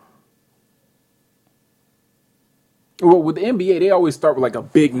 Well, with the NBA, they always start with like a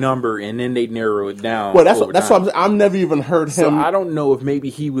big number and then they narrow it down. Well, that's what I'm saying. I've never even heard him. So I don't know if maybe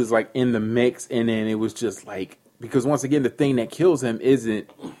he was like in the mix and then it was just like, because once again, the thing that kills him isn't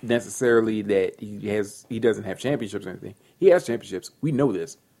necessarily that he doesn't have championships or anything. He has championships. We know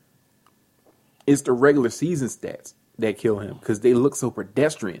this. It's the regular season stats that kill him because they look so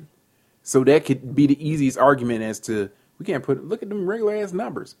pedestrian. So that could be the easiest argument as to we can't look at them regular ass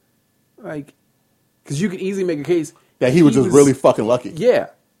numbers, like because you could easily make a case that he was just really fucking lucky. Yeah.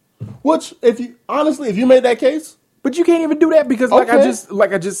 Which, if you made that case, but you can't even do that because like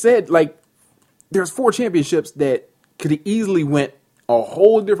I just said, like there's 4 championships that could have easily went a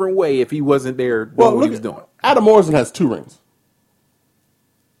whole different way if he wasn't there doing what he was doing. Adam Morrison has 2 rings.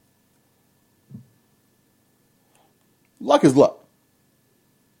 Luck is luck.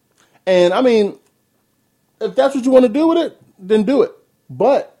 And I mean, if that's what you want to do with it, then do it.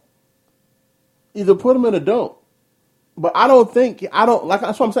 But either put him in or don't. But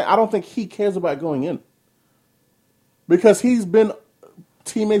that's what I'm saying. I don't think he cares about going in. Because he's been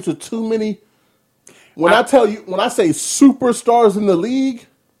teammates with too many. When I say superstars in the league,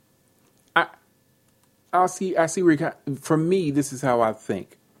 I see where for me, this is how I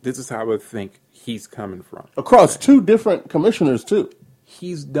think. This is how I think he's coming from. Across 2 different commissioners, too.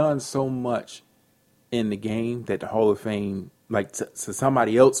 He's done so much in the game that the Hall of Fame, like to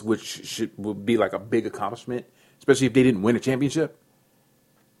somebody else, which would be like a big accomplishment, especially if they didn't win a championship.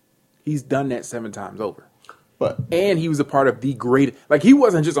 He's done that 7 times over. And he was a part of the great, like he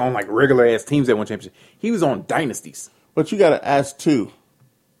wasn't just on like regular ass teams that won championships. He was on dynasties. But you got to ask too,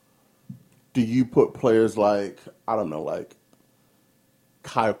 do you put players like, I don't know, like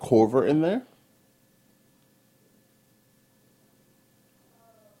Kyle Korver in there?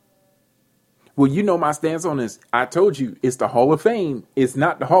 Well, you know my stance on this. I told you it's the Hall of Fame. It's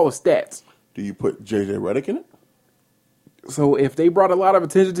not the Hall of Stats. Do you put J.J. Redick in it? So if they brought a lot of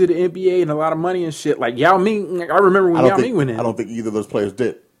attention to the NBA and a lot of money and shit, like Yao Ming, I remember when Yao Ming went in. I don't think either of those players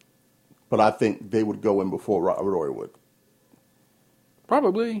did. But I think they would go in before Robert Horry would.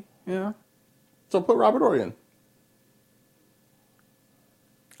 Probably, yeah. So put Robert Horry in.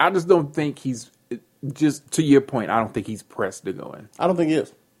 I just don't think he's, just to your point, I don't think he's pressed to go in. I don't think he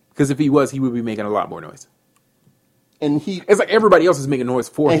is. Because if he was, he would be making a lot more noise. And it's like everybody else is making noise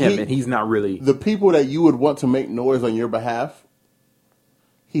for him, and he's not really. The people that you would want to make noise on your behalf,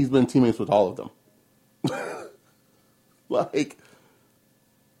 he's been teammates with all of them. Like,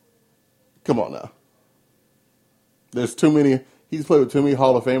 come on now. There's too many. He's played with too many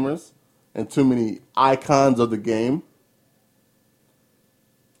Hall of Famers and too many icons of the game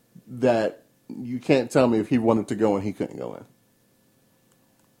that you can't tell me if he wanted to go in, he couldn't go in.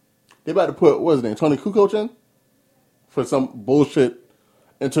 They about to put, what's his name, Tony Kukoc in? For some bullshit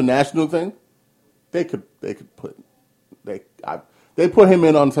international thing. They put him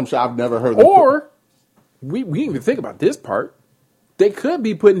in on some shit I've never heard. Or we didn't even think about this part. They could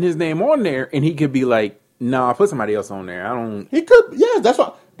be putting his name on there, and he could be like, "Nah, put somebody else on there." I don't. He could, yeah. That's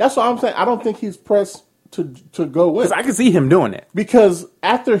what I'm saying. I don't think he's pressed to go in. Because I can see him doing that. Because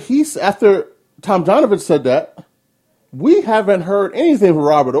after Tom Donovan said that, we haven't heard anything from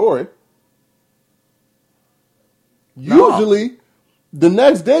Robert Horry. Usually, the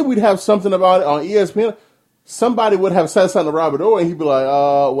next day we'd have something about it on ESPN. Somebody would have said something to Robert Horry, and he'd be like,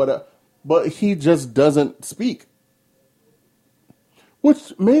 whatever. But he just doesn't speak.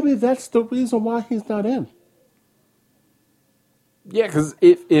 Which, maybe that's the reason why he's not in. Yeah, because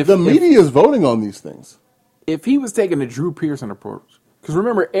if the media is voting on these things. If he was taking the Drew Pearson approach, because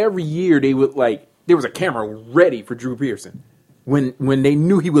remember, every year they would there was a camera ready for Drew Pearson when they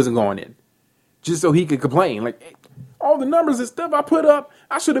knew he wasn't going in. Just so he could complain. Like, all the numbers and stuff I put up,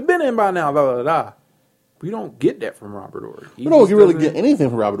 I should have been in by now. Blah, blah, blah. We don't get that from Robert Horry. We don't really get anything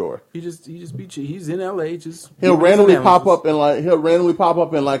from Robert Horry. He just he's in LA. He'll randomly pop up in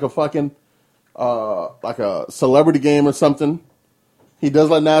like a fucking like a celebrity game or something. He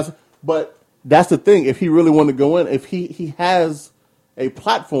does like NASA, but that's the thing. If he really wanted to go in, if he has a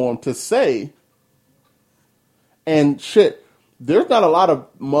platform to say, and shit, there's not a lot of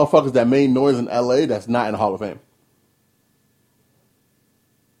motherfuckers that made noise in LA that's not in the Hall of Fame.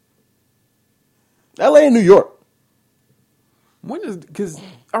 LA and New York.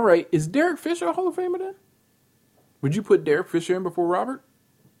 All right, is Derek Fisher a Hall of Famer then? Would you put Derek Fisher in before Robert?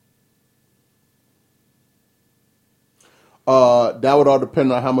 That would all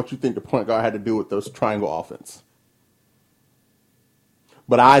depend on how much you think the point guard had to do with those triangle offense.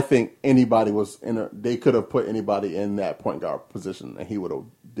 But I think they could have put anybody in that point guard position, and he would have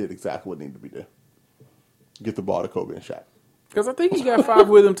did exactly what needed to be done. Get the ball to Kobe and Shaq. Because I think he got 5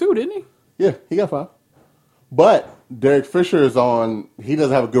 with him too, didn't he? Yeah, he got 5. But Derek Fisher he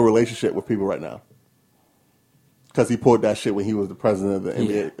doesn't have a good relationship with people right now. Because he pulled that shit when he was the president of the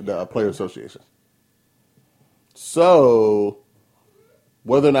NBA, the Player Association. So,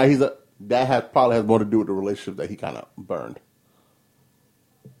 whether or not probably has more to do with the relationship that he kind of burned.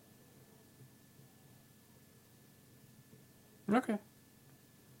 Okay.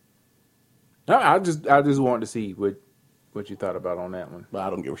 No, I just wanted to see what you thought about on that one. But I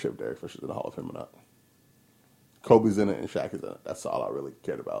don't give a shit if Derek Fisher's in the Hall of Fame or not. Kobe's in it and Shaq is in it. That's all I really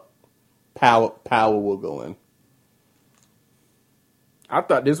cared about. Power will go in. I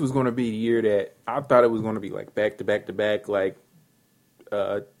thought this was going to be the year that I thought it was going to be like back to back to back, like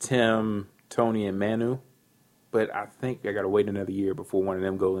Tim, Tony, and Manu. But I think I got to wait another year before one of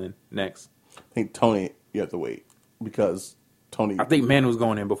them go in next. I think Tony, you have to wait because Tony. I think Manu's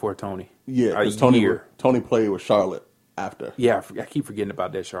going in before Tony. Yeah, because Tony played with Charlotte after. Yeah, I keep forgetting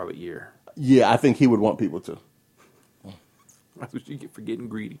about that Charlotte year. Yeah, I think he would want people to. That's what you get for getting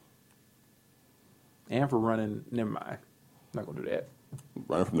greedy. And for running. Never mind. I'm not going to do that.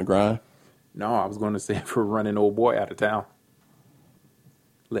 Running from the grind? No, I was going to say for running old boy out of town.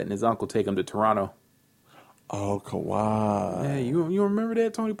 Letting his uncle take him to Toronto. Oh, Kawhi. Yeah, you remember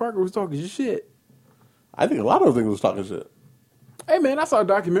that? Tony Parker was talking shit. I think a lot of those things was talking shit. Hey, man, I saw a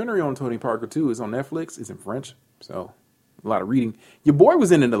documentary on Tony Parker, too. It's on Netflix. It's in French, so a lot of reading. Your boy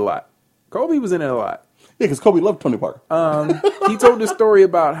was in it a lot. Kobe was in it a lot. Yeah, because Kobe loved Tony Parker. He told this story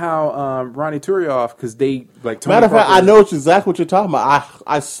about how Ronnie Turioff, because they like Tony Matter of fact, Parker, I know exactly what you're talking about.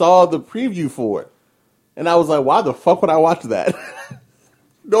 I saw the preview for it, and I was like, "Why the fuck would I watch that?"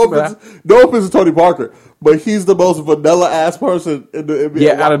 No offense to Tony Parker, but he's the most vanilla ass person in the NBA.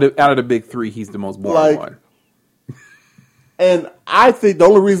 Yeah, out of the big three, he's the most boring one. And I think the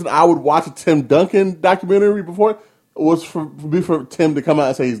only reason I would watch a Tim Duncan documentary before was for Tim to come out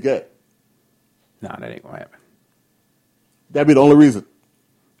and say he's gay. Nah, that ain't gonna happen. That'd be the only reason.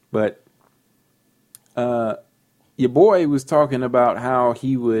 But your boy was talking about how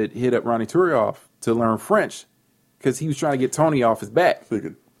he would hit up Ronnie Turioff to learn French because he was trying to get Tony off his back.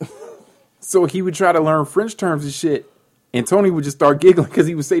 So he would try to learn French terms and shit, and Tony would just start giggling because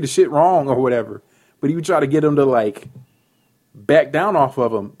he would say the shit wrong or whatever. But he would try to get him to like back down off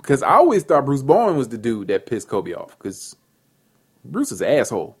of him because I always thought Bruce Bowen was the dude that pissed Kobe off because Bruce is an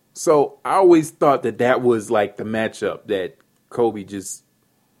asshole. So I always thought that was like the matchup that Kobe just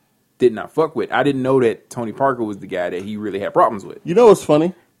did not fuck with. I didn't know that Tony Parker was the guy that he really had problems with. You know what's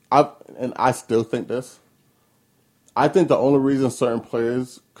funny? I still think this. I think the only reason certain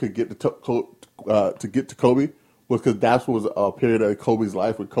players could get to Kobe was because that was a period of Kobe's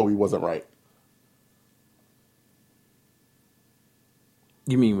life where Kobe wasn't right.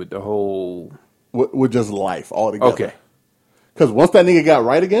 You mean with the whole... With just life altogether. Okay. Because once that nigga got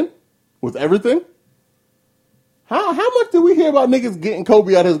right again with everything, how much did we hear about niggas getting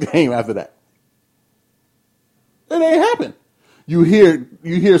Kobe out of his game after that? It ain't happened. You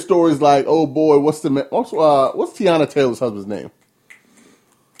hear stories like, oh boy, what's Tiana Taylor's husband's name?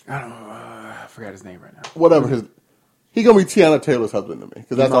 I don't know. I forgot his name right now. Whatever he gonna be Tiana Taylor's husband to me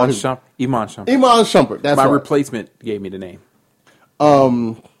because that's all his Iman Shumpert. Iman Shumpert. That's my right. Replacement gave me the name.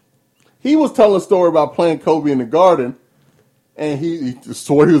 He was telling a story about playing Kobe in the Garden. And he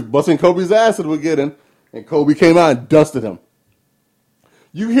swore he was busting Kobe's ass at the beginning, and Kobe came out and dusted him.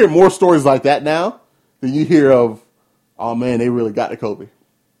 You hear more stories like that now than you hear of, oh man, they really got to Kobe.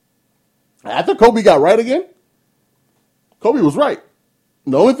 After Kobe got right again, Kobe was right.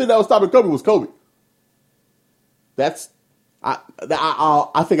 The only thing that was stopping Kobe was Kobe. I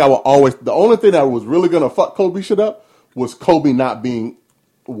think I will always, the only thing that was really going to fuck Kobe shit up was Kobe not being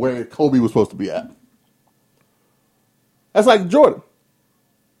where Kobe was supposed to be at. That's like Jordan.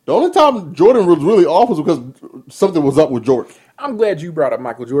 The only time Jordan was really off was because something was up with Jordan. I'm glad you brought up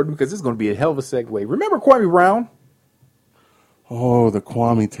Michael Jordan because this is going to be a hell of a segue. Remember Kwame Brown? Oh, the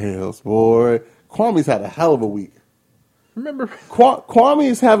Kwame tales, boy. Kwame's had a hell of a week. Remember? Kwame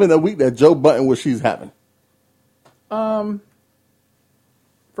is having a week that Joe Button wishes she's having.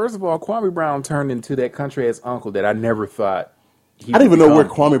 First of all, Kwame Brown turned into that country ass uncle that I never thought he I didn't even know where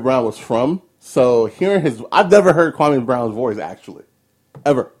become. Kwame Brown was from. So hearing I've never heard Kwame Brown's voice actually.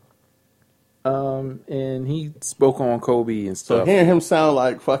 Ever. And he spoke on Kobe and So stuff. hearing him sound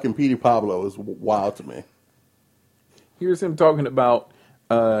like fucking Petey Pablo is wild to me. Here's him talking about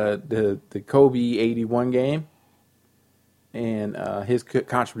the Kobe 81 game and his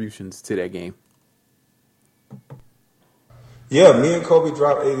contributions to that game. Yeah, me and Kobe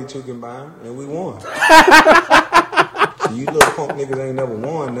dropped 82 combined, and we won. So you little punk niggas ain't never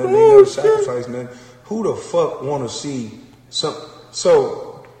won nothing, ain't never sacrificed nothing. Who the fuck want to see some?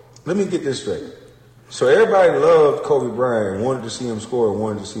 So let me get this straight. So everybody loved Kobe Bryant, wanted to see him score,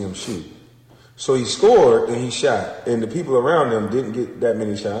 wanted to see him shoot. So he scored and he shot, and the people around him didn't get that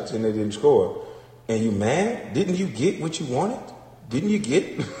many shots, and they didn't score. And you mad? Didn't you get what you wanted? Didn't you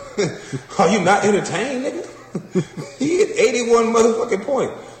get? Are you not entertained, nigga? He hit 81 motherfucking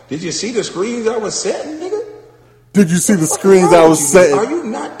point. Did you see the screens I was setting, nigga? Did you see the screens I was setting? Are you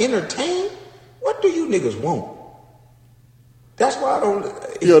not entertained? What do you niggas want? That's why I don't.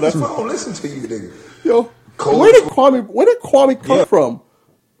 That's why I don't listen to you niggas. Yo, where did Kwame come from?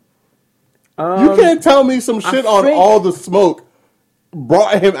 You can't tell me some shit on All the Smoke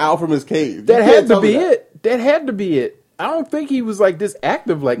brought him out from his cave. That had to be it. That had to be it. I don't think he was like this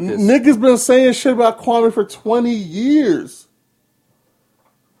active like this. Niggas been saying shit about Kwame for 20 years.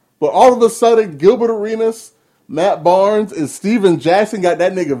 But all of a sudden, Gilbert Arenas, Matt Barnes, and Steven Jackson got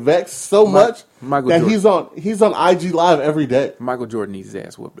that nigga vexed so much that he's on IG Live every day. Michael Jordan needs his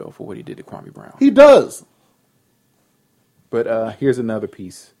ass whooped, though, for what he did to Kwame Brown. He does. But here's another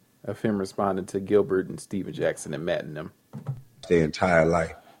piece of him responding to Gilbert and Steven Jackson and Matt and them. Their entire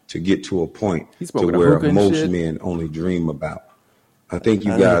life to get to a point to to where hookah and most shit. men only dream about. I think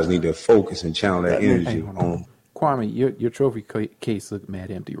you guys need to focus and channel that energy on. Kwame, your trophy case look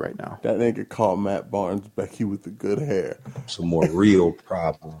mad empty right now. That nigga called Matt Barnes Becky with the good hair. Some more real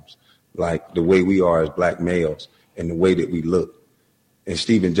problems, like the way we are as black males and the way that we look. And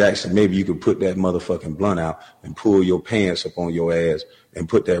Steven Jackson, maybe you could put that motherfucking blunt out and pull your pants up on your ass and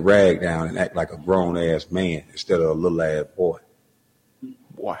put that rag down and act like a grown ass man instead of a little ass boy.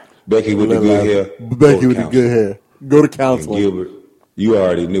 Boy. Becky with the good hair. Becky with the good hair. Go to counseling. And Gilbert, you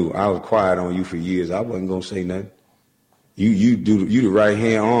already knew. I was quiet on you for years. I wasn't gonna say nothing. You the right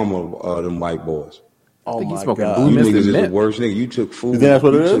hand arm of them white boys. Oh think he's my smoking God. Blue You Mist niggas is and the mint. worst nigga. You took food. You think that's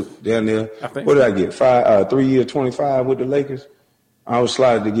what it is? Down there. I think What so. did I get? 3 years, 25 with the Lakers. I was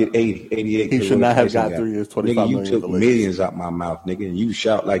slotted to get 80, 88. He should not have got 3 years, 25 nigga, million you with took the Lakers. millions out my mouth, nigga, and you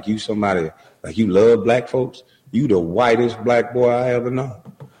shout like you somebody, like you love black folks. You the whitest black boy I ever know.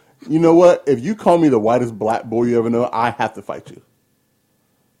 You know what? If you call me the whitest black boy you ever know, I have to fight you.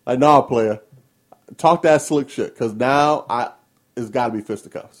 Like, nah, player. Talk that slick shit, because now it's got to be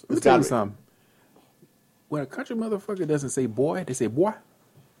fisticuffs. Let me It's tell got you to be. something. When a country motherfucker doesn't say boy, they say boy.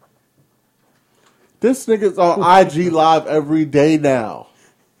 This nigga's on IG Live every day now.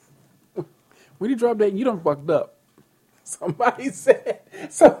 When you drop that, you done fucked up. Somebody said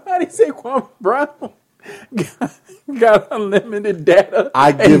Kwame Brown got unlimited data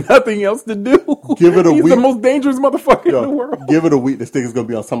and nothing else to do. Give it a He's week. the most dangerous motherfucker in the world. Give it a week. This nigga's going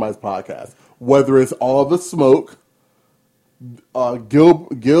to be on somebody's podcast. Whether it's All the Smoke,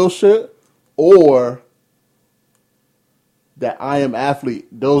 Gil shit, or that I Am Athlete,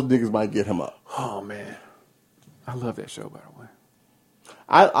 those niggas might get him up. Oh, man. I love that show, by the way.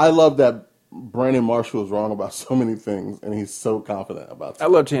 I love that Brandon Marshall is wrong about so many things, and he's so confident about I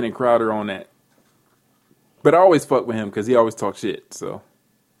it. love Channing Crowder on that. But I always fuck with him because he always talks shit. So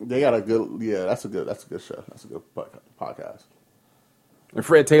They got a good, that's a good show. That's a good podcast. and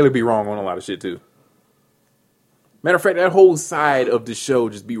Fred Taylor be wrong on a lot of shit too. Matter of fact, that whole side of the show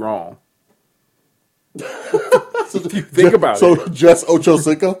just be wrong. If you think about it. So just Ocho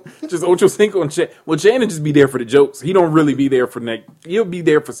Cinco? Just Ocho Cinco and Shannon. Well, Shannon just be there for the jokes. He don't really be there for he'll be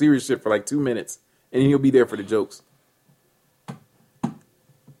there for serious shit for like 2 minutes, and he'll be there for the jokes.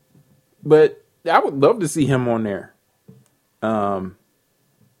 But I would love to see him on there,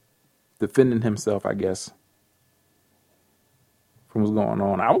 defending himself, I guess, from what's going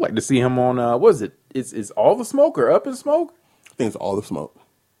on. I would like to see him on. What is it? Is All the Smoke or Up in Smoke? I think it's All the Smoke.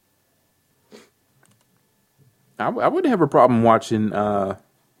 I wouldn't have a problem watching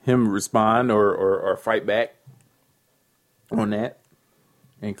him respond or fight back. on that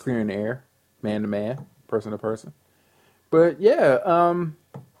and clearing the air, man to man, person to person. But yeah,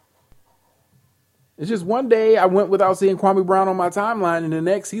 it's just one day I went without seeing Kwame Brown on my timeline, and the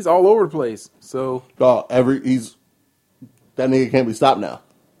next he's all over the place. So that nigga can't be stopped now.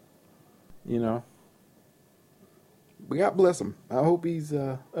 You know, but God bless him. I hope he's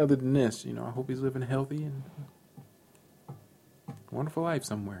other than this. You know, I hope he's living healthy and wonderful life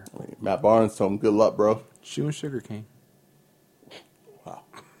somewhere. Matt Barnes told him, "Good luck, bro." Chewing sugar cane. Wow.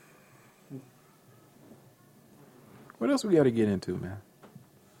 What else we got to get into, man?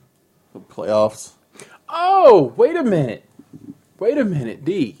 The playoffs. Oh, wait a minute,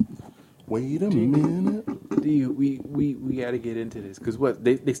 D. Wait a minute. D, we got to get into this because what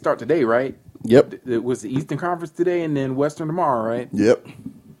they start today, right? Yep. It was the Eastern Conference today, and then Western tomorrow, right? Yep.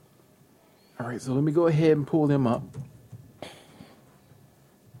 All right, so let me go ahead and pull them up.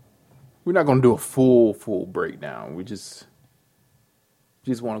 We're not going to do a full breakdown. We just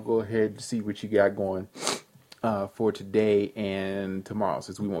want to go ahead and see what you got going for today and tomorrow,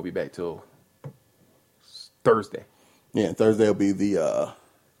 since we won't be back till Thursday. Yeah, Thursday will be the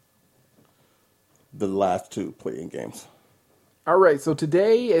last two play-in games. All right, so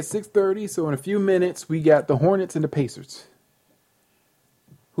today at 6:30, so in a few minutes, we got the Hornets and the Pacers.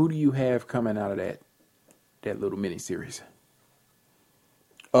 Who do you have coming out of that little mini series?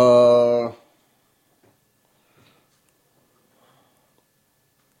 I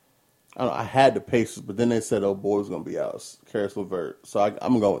don't know, I had the Pacers, but then they said, "Oh, boy, was going to be out." Karis LeVert, so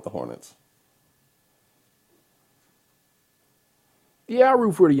I'm going with the Hornets. Yeah, I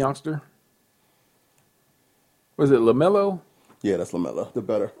root for the youngster. Was it LaMelo? Yeah, that's LaMelo. The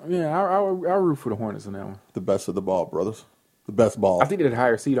better. Yeah, I'll root for the Hornets on that one. The best of the ball, brothers. The best ball. I think they're the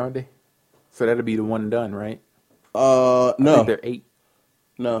higher seed, aren't they? So that'll be the one and done, right? No. I think they're 8.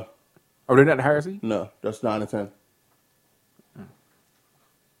 No. Oh, they're not the higher seed? No, that's 9 and 10.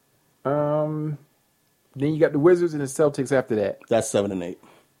 Then you got the Wizards and the Celtics after that. That's 7 and 8.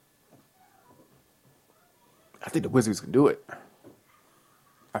 I think the Wizards can do it.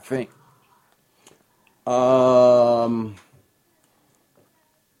 I think.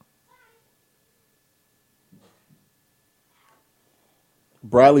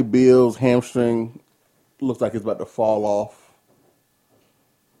 Bradley Beal's hamstring looks like it's about to fall off.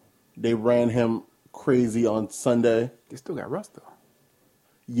 They ran him crazy on Sunday. They still got Russ, though.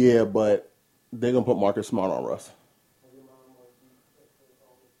 Yeah, but they're going to put Marcus Smart on Russ.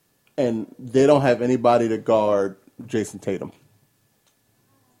 And they don't have anybody to guard Jason Tatum.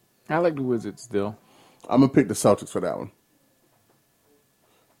 I like the Wizards still. I'm going to pick the Celtics for that one.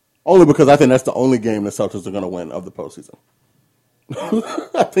 Only because I think that's the only game the Celtics are going to win of the postseason.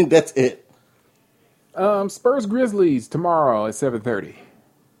 I think that's it. Spurs Grizzlies tomorrow at 7:30.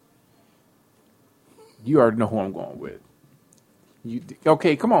 You already know who I'm going with.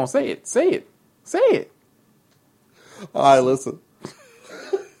 Okay, come on, say it. Say it. All right, listen.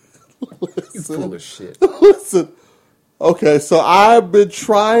 You full of shit. Listen. Okay, so I've been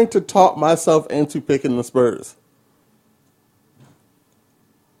trying to talk myself into picking the Spurs.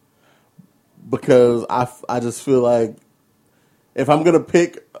 Because I just feel like if I'm going to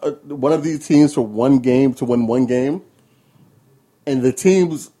pick one of these teams for one game to win one game, and the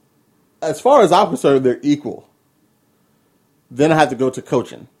teams, as far as I'm concerned, they're equal, then I have to go to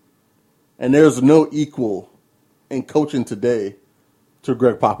coaching. And there's no equal in coaching today to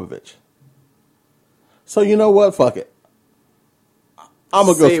Greg Popovich. So you know what? Fuck it. I'm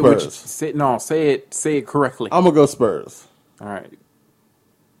going to go Spurs. Say it correctly. I'm going to go Spurs. All right.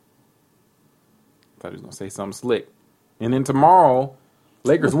 Thought he was going to say something slick. And then tomorrow,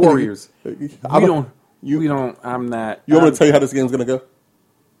 Lakers Warriors. I'm not. You want me to tell you how this game's going to go?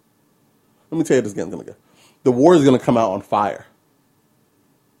 Let me tell you how this game's going to go. The Warriors are going to come out on fire.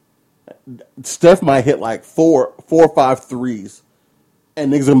 Steph might hit like four or 5 threes.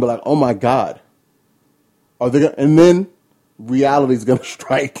 And niggas are going to be like, oh my God. Are they gonna, and then reality's going to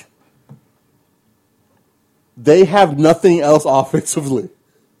strike. They have nothing else offensively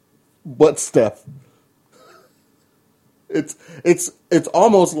but Steph. It's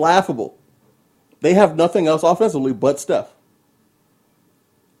almost laughable. They have nothing else offensively but Steph.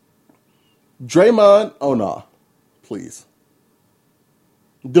 Draymond, oh no, please.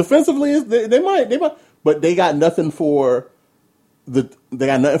 Defensively, they might, but they got nothing for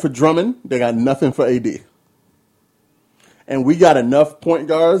Drummond. They got nothing for AD. And we got enough point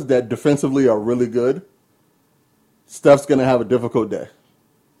guards that defensively are really good. Steph's gonna have a difficult day.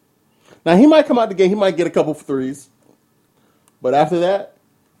 Now he might come out the game. He might get a couple threes. But after that,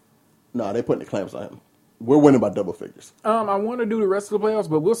 no, they're putting the clamps on him. We're winning by double figures. I want to do the rest of the playoffs,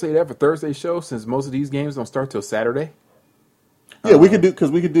 but we'll say that for Thursday's show since most of these games don't start till Saturday. Yeah, we could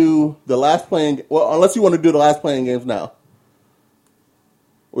do the last playing. Well, unless you want to do the last playing games now,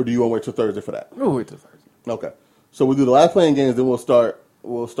 or do you want to wait till Thursday for that? We'll wait till Thursday. Okay, so we'll do the last playing games, then we'll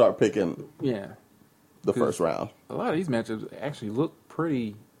start picking Yeah, the first round. a lot of these matchups actually look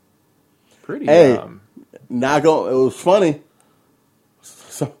pretty. Hey, it was funny.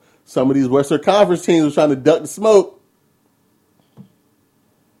 Some of these Western Conference teams were trying to duck the smoke.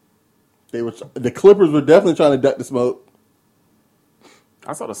 The Clippers were definitely trying to duck the smoke.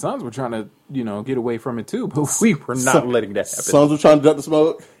 I saw the Suns were trying to, get away from it too, but we were not letting that happen. Suns were trying to duck the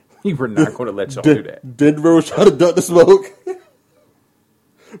smoke. We were not going to let y'all do that. Denver was trying to duck the smoke.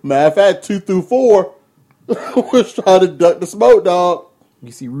 Matter of fact, 2 through 4 was trying to duck the smoke, dog.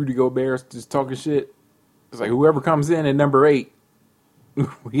 You see Rudy Gobert just talking shit. It's like whoever comes in at number 8,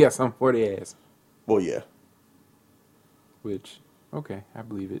 we got something for the ass. Well, yeah. Which, okay, I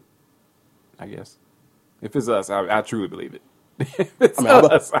believe it. I guess. If it's us, I truly believe it. If it's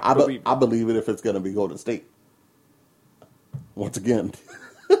us, I believe it. I believe it if it's going to be Golden State. Once again,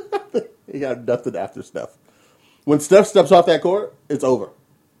 he got nothing after Steph. When Steph steps off that court, it's over.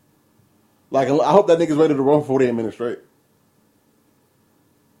 Like, I hope that nigga's ready to run for 48 minutes straight.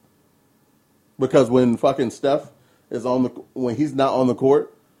 Because when fucking Steph is when he's not on the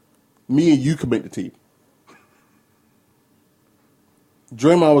court, me and you can make the team.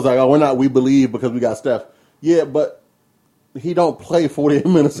 Draymond was like, "Oh, we believe because we got Steph." Yeah, but he don't play 48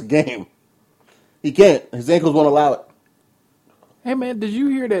 minutes a game. He can't. His ankles won't allow it. Hey, man, did you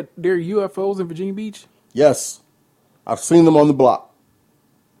hear that there are UFOs in Virginia Beach? Yes. I've seen them on the block.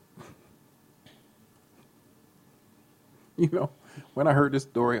 When I heard this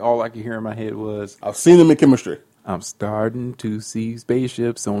story, all I could hear in my head was, I've seen them in chemistry. I'm starting to see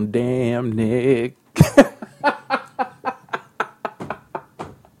spaceships on Dam Neck.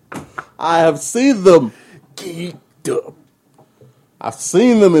 I have seen them. Geeked up. I've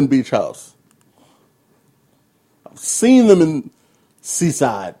seen them in Beach House. I've seen them in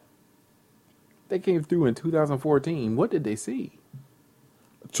Seaside. They came through in 2014. What did they see?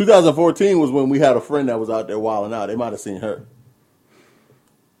 2014 was when we had a friend that was out there wilding out. They might have seen her.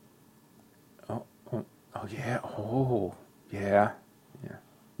 Oh yeah. Oh, yeah. Yeah.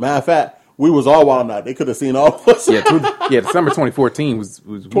 Matter of fact, we was all wilding out. They could have seen all of us. Yeah, December 2014 was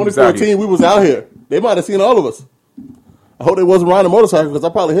 2014, we was out here. They might have seen all of us. I hope they wasn't riding a motorcycle because I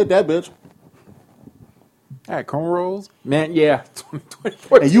probably hit that bitch. I had cornrows. Man, yeah.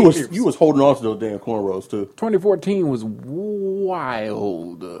 2014. And you was holding on to those damn cornrows too. 2014 was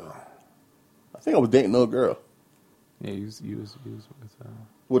wild. I think I was dating another girl. Yeah, you was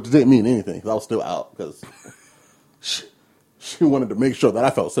Which didn't mean anything because I was still out because she wanted to make sure that I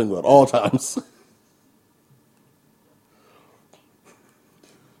felt single at all times.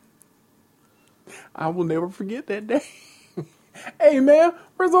 I will never forget that day. Hey, man,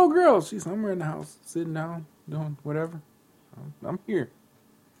 where's old girl? She's somewhere in the house, sitting down, doing whatever. I'm here.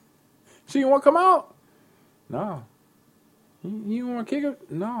 She didn't want to come out? No. You want to kick her?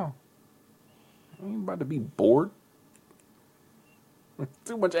 No. I ain't about to be bored.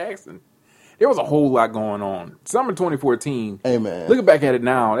 Too much action. There was a whole lot going on. Summer 2014. Hey, man. Looking back at it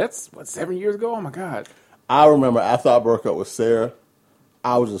now, that's, 7 years ago? Oh, my God. I remember after I broke up with Sarah,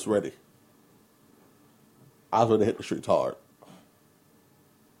 I was just ready. I was ready to hit the streets hard.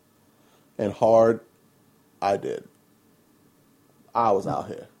 And hard, I did. I was out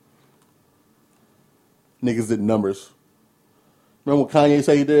here. Niggas did numbers. Remember what Kanye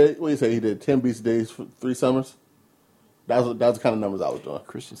said he did? What did he say? He did 10 beats a day for 3 summers? That was the kind of numbers I was doing.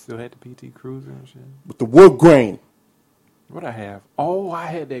 Christian still had the PT Cruiser and shit. With the wood grain. What I have? Oh, I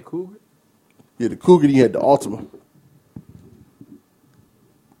had that Cougar. Yeah, the Cougar, you had the Ultima.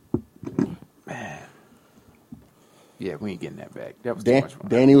 Man. Yeah, we ain't getting that back. That was too much fun.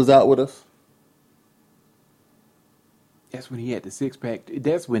 Danny was out with us. That's when he had the 6-pack.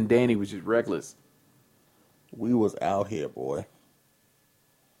 That's when Danny was just reckless. We was out here, boy.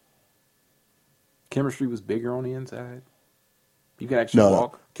 Chemistry was bigger on the inside. You could actually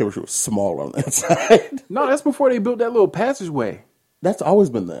walk. No, chemistry was smaller on the inside. No, that's before they built that little passageway. That's always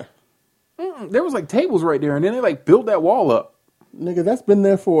been there. There was like tables right there, and then they like built that wall up. Nigga, that's been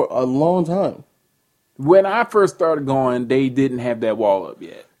there for a long time. When I first started going, they didn't have that wall up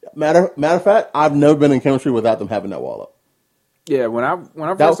yet. Matter of fact, I've never been in chemistry without them having that wall up. Yeah, when I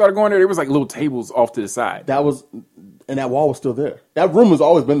first started going there was like little tables off to the side. And that wall was still there. That room has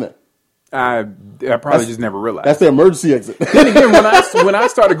always been there. I probably just never realized. That's the emergency exit. Then again, when I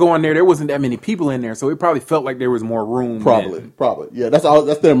started going there wasn't that many people in there, so it probably felt like there was more room. Probably. Yeah, that's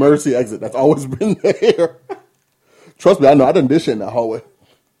the emergency exit. That's always been there. Trust me, I know. I done this shit in that hallway.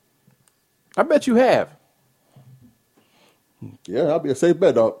 I bet you have. Yeah, that'd be a safe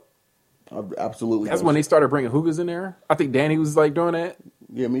bet, dog. Absolutely. That's when they started bringing hookahs in there. I think Danny was like doing that.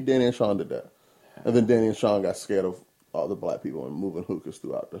 Yeah, me, Danny, and Sean did that. And then Danny and Sean got scared of all the black people and moving hookahs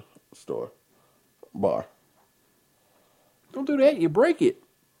throughout the bar. Don't do that. You break it.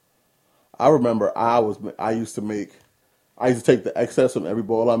 I remember I used to take the excess from every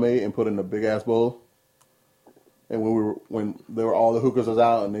bowl I made and put it in a big ass bowl. And when all the hookahs was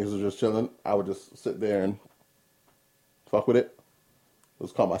out and niggas was just chilling, I would just sit there and fuck with it. It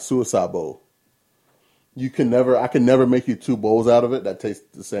was called my suicide bowl. I can never make you two bowls out of it that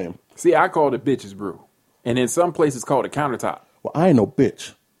taste the same. See, I called it bitches brew. And in some places called it countertop. Well, I ain't no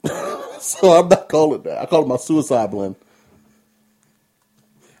bitch. So I'm not calling it that. I call it my suicide blend.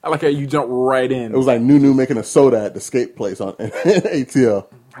 I like how you jump right in. It was like Nunu making a soda at the skate place on ATL.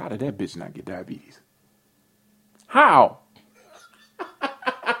 How did that bitch not get diabetes? How?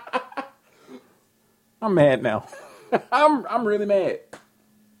 I'm mad now. I'm really mad.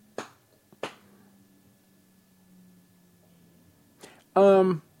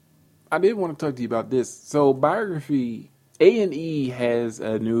 I did want to talk to you about this. So biography, A&E has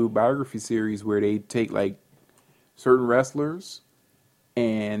a new biography series where they take like certain wrestlers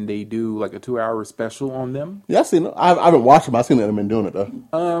and they do like a 2-hour special on them. Yeah, I seen it. I haven't watched them. I seen that they've been doing it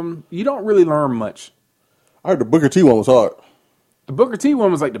though. You don't really learn much. I heard the Booker T one was hard. The Booker T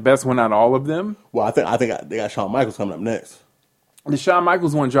one was like the best one out of all of them. Well, I think they got Shawn Michaels coming up next. The Shawn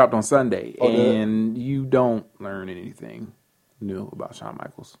Michaels one dropped on Sunday, Oh, did it? and you don't learn anything new about Shawn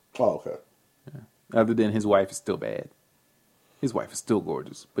Michaels. Oh, okay. Other than his wife is still bad. His wife is still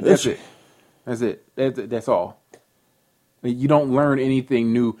gorgeous. But that's it. That's it. That's all. You don't learn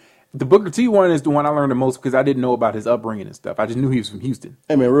anything new. The Booker T one is the one I learned the most because I didn't know about his upbringing and stuff. I just knew he was from Houston.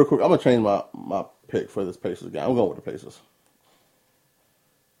 Hey, man, real quick, I'm going to change my pick for this Pacers game. I'm going with the Pacers.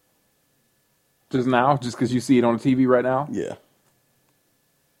 Just now? Just because you see it on the TV right now? Yeah.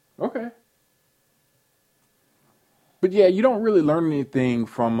 Okay. But yeah, you don't really learn anything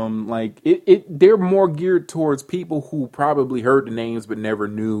from them. Like they're more geared towards people who probably heard the names but never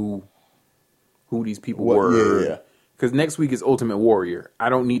knew who these people were. Yeah. Because next week is Ultimate Warrior. I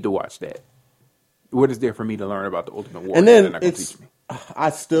don't need to watch that. What is there for me to learn about the Ultimate Warrior? And then They're not gonna teach me.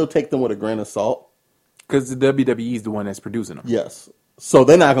 I still take them with a grain of salt. Because the WWE is the one that's producing them. Yes. So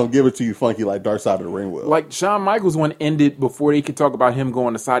they're not going to give it to you funky like Dark Side of the Ring will. Like Shawn Michaels one ended before they could talk about him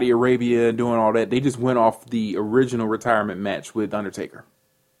going to Saudi Arabia and doing all that. They just went off the original retirement match with Undertaker.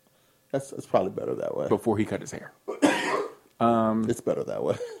 That's probably better that way. Before he cut his hair. It's better that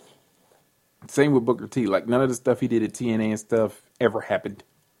way. Same with Booker T. Like none of the stuff he did at TNA and stuff ever happened.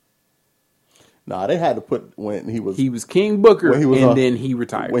 Nah, they had to put when he was King Booker then he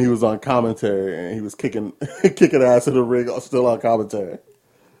retired. When he was on commentary and he was kicking ass in the ring, still on commentary.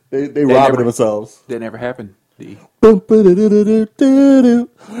 They robbing themselves. That never happened.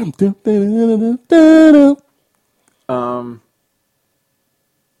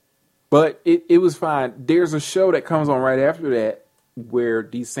 But it was fine. There's a show that comes on right after that where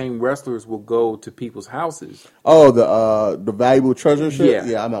these same wrestlers will go to people's houses. Oh, the valuable treasure shit?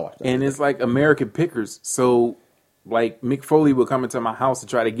 Yeah, I'm not watching that. And it's like American Pickers. So, like, Mick Foley will come into my house to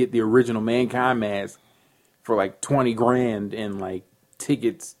try to get the original Mankind mask for like $20,000 and like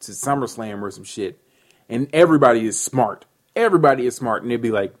tickets to SummerSlam or some shit. And everybody is smart. Everybody is smart. And they'd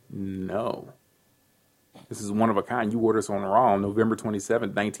be like, no. This is one of a kind. You ordered this on Raw on November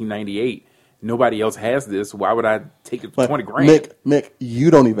 27th, 1998. Nobody else has this. Why would I take it for $20,000? Mick, you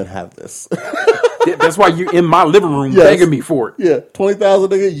don't even have this. That's why you're in my living room begging me for it. Yeah,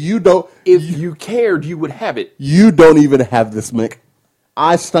 20,000 nigga. You don't. If you cared, you would have it. You don't even have this, Mick.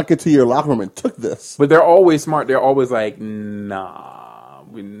 I snuck into your locker room and took this. But they're always smart. They're always like, nah,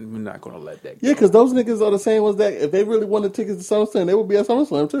 we're not going to let that go. Yeah, because those niggas are the same ones that if they really wanted tickets to SummerSlam, they would be at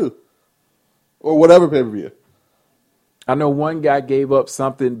SummerSlam too, or whatever pay-per-view. I know one guy gave up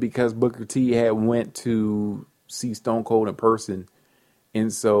something because Booker T had went to see Stone Cold in person.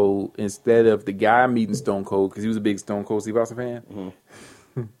 And so instead of the guy meeting Stone Cold, because he was a big Stone Cold Steve Austin fan,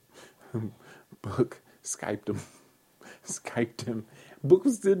 Book Skyped him. Book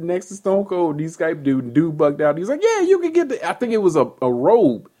was sitting next to Stone Cold. He Skyped dude, and dude bugged out. He was like, yeah, you can get I think it was a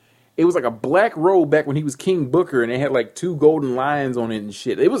robe. It was like a black robe back when he was King Booker, and it had like 2 golden lions on it and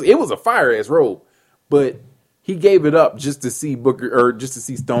shit. It was a fire-ass robe. But he gave it up just to see Booker, or just to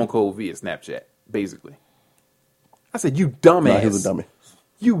see Stone Cold via Snapchat, basically. I said, you dumbass. No, he was a dummy.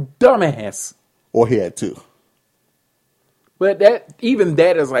 You dumbass. Or he had 2. But that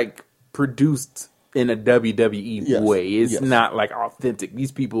is like produced in a WWE way. It's not like authentic.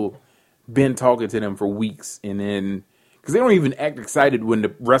 These people been talking to them for weeks, and then because they don't even act excited when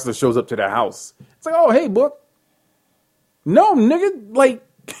the wrestler shows up to their house. It's like, oh, hey, Book. No, nigga, like,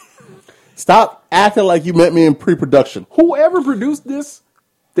 Stop acting like you met me in pre-production. whoever produced this,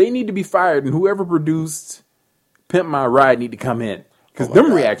 they need to be fired, and whoever produced Pimp My Ride need to come in. Because them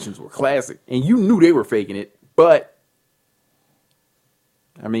God. reactions were classic, and you knew they were faking it, but,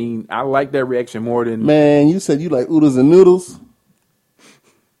 I mean, I like that reaction more than... Man, you said you like oodles and noodles.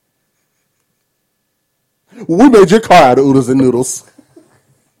 We made your car out of oodles and noodles.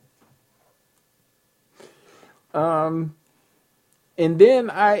 And then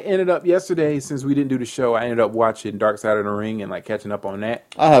I ended up yesterday, since we didn't do the show, I ended up watching Dark Side of the Ring and like catching up on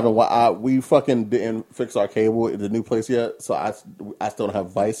that. I haven't. We fucking didn't fix our cable at the new place yet, so I still don't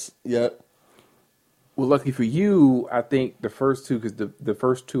have Vice yet. Well, lucky for you, I think the first two, because the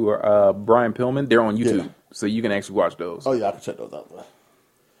first two are Brian Pillman, they're on YouTube, Yeah. so you can actually watch those. Oh yeah, I can check those out.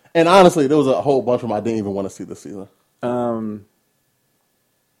 And honestly, there was a whole bunch of them I didn't even want to see this season.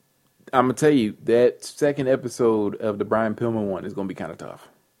 I'm gonna tell you that second episode of the Brian Pillman one is gonna be kind of tough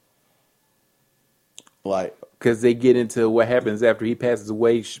Like, because they get into what happens after he passes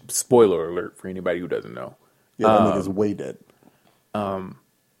away. Spoiler alert for anybody who doesn't know. yeah, that nigga's way dead.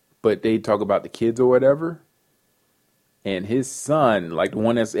 But they talk about the kids or whatever, and his son, like the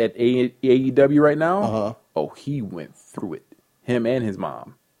one that's at AEW right now. Uh-huh. Oh, he went through it. Him and his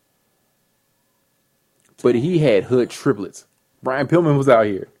mom. But he had hood triplets. Brian Pillman was out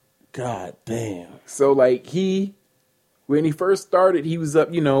here. God damn. So like when he first started, he was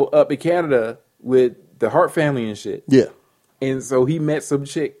up in Canada with the Hart family and shit. Yeah. And so he met some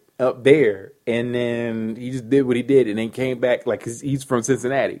chick up there, and then he just did what he did, and then came back like 'cause he's from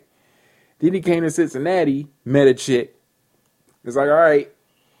Cincinnati. Then he came to Cincinnati, met a chick. It's like, all right,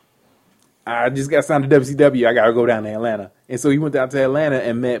 I just got signed to WCW. I gotta go down to Atlanta, and so he went down to Atlanta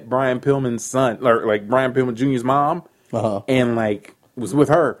and met Brian Pillman's son, or like Brian Pillman Jr.'s mom, and like was with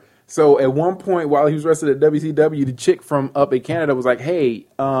her. So at one point while he was wrestling at WCW, the chick from up in Canada was like, hey,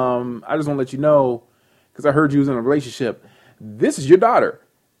 I just want to let you know, because I heard you was in a relationship. This is your daughter.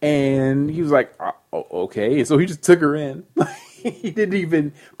 And he was like, oh, okay. And so he just took her in. He didn't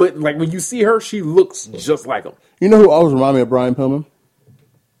even, but like when you see her, she looks just like him. You know who always reminded me of Brian Pillman?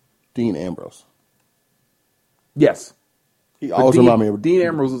 Dean Ambrose. Yes. He always reminded me of Dean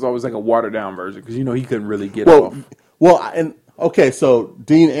Ambrose was always like a watered down version because he couldn't really get Well, off. well, and okay, so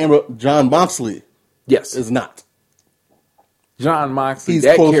Dean Ambrose, John Moxley Yes. is not. John Moxley, He's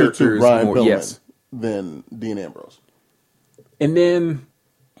that closer character to is Brian more, Pillman yes. than Dean Ambrose. And then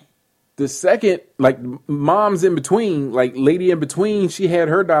the second, like, mom's in between, like, lady in between, she had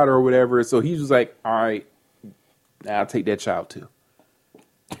her daughter or whatever. So he was like, all right, I'll take that child too.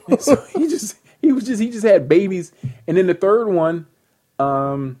 So he just had babies. And then the third one,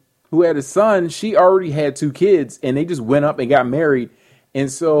 who had a son, she already had 2 kids and they just went up and got married.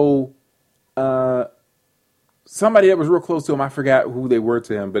 And so, somebody that was real close to him, I forgot who they were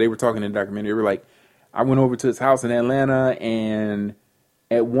to him, but they were talking in the documentary. They were like, I went over to his house in Atlanta, and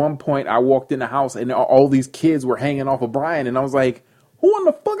at one point I walked in the house and all these kids were hanging off of Brian, and I was like, who in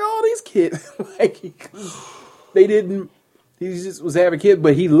the fuck are all these kids? Like, they didn't, he just was having kids,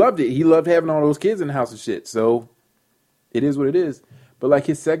 but he loved it. He loved having all those kids in the house and shit. So it is what it is. But like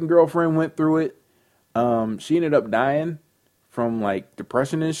his second girlfriend went through it. She ended up dying from like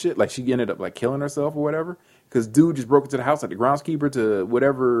depression and shit. Like she ended up like killing herself or whatever. Cause dude just broke into the house, like the groundskeeper to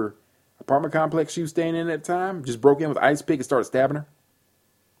whatever apartment complex she was staying in at the time, just broke in with an ice pick and started stabbing her.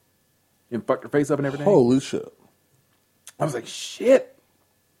 And fucked her face up and everything. Holy shit. I was like, shit.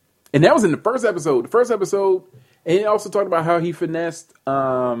 And that was in the first episode. The first episode, and he also talked about how he finessed,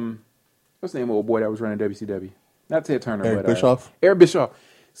 what's the name of the old boy that was running WCW? Not Ted Turner, Eric but Bischoff? Eric Bischoff.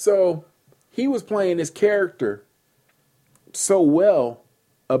 So he was playing this character so well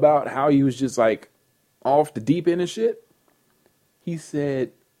about how he was just like off the deep end and shit. He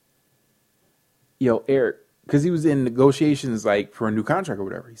said, yo, Eric, because he was in negotiations like for a new contract or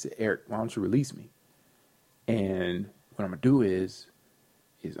whatever. He said, Eric, why don't you release me? And what I'm going to do is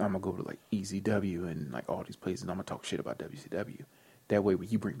I'm going to go to like ECW and like all these places. And I'm going to talk shit about WCW. That way, when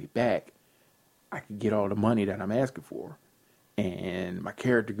you bring me back, I can get all the money that I'm asking for. And my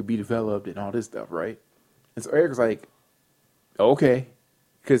character could be developed and all this stuff, right? And so Eric was like, okay.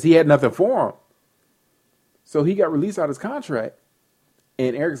 Because he had nothing for him. So he got released out of his contract.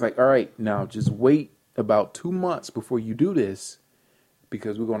 And Eric's like, all right, now just wait about 2 months before you do this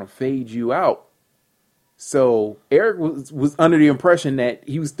because we're going to fade you out. So Eric was under the impression that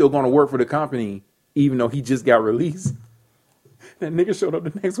he was still going to work for the company even though he just got released. That nigga showed up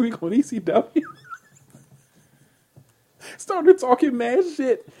the next week on ECW. Started talking mad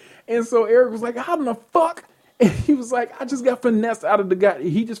shit. And so Eric was like, how in the fuck? And he was like, I just got finessed out of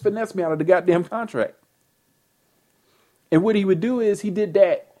he just finessed me out of the goddamn contract. And what he would do is he did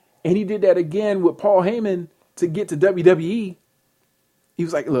that, and he did that again with Paul Heyman to get to WWE. He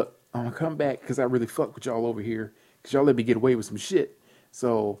was like, look, I'm going to come back because I really fuck with y'all over here because y'all let me get away with some shit.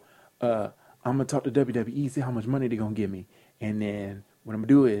 So I'm going to talk to WWE, see how much money they're going to give me. And then what I'm going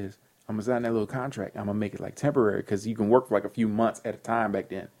to do is I'm going to sign that little contract. I'm going to make it like temporary because you can work for like a few months at a time back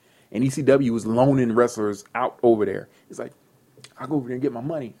then. And ECW was loaning wrestlers out over there. It's like, I'll go over there and get my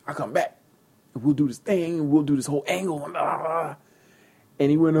money. I'll come back. And we'll do this thing. And we'll do this whole angle. And, and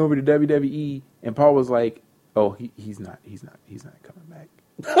he went over to WWE. And Paul was like, oh, he's not coming back.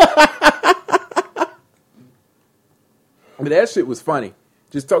 But that shit was funny.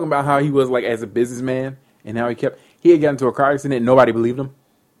 Just talking about how he was like as a businessman and how he had gotten into a car accident and nobody believed him.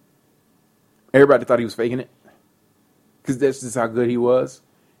 Everybody thought he was faking it. Because that's just how good he was.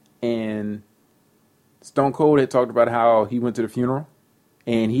 And Stone Cold had talked about how he went to the funeral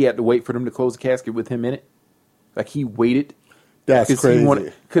and he had to wait for them to close the casket with him in it. Like he waited. That's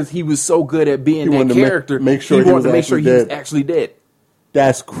crazy. Because he was so good at being He that wanted character. to make sure he wanted to make sure he was actually dead.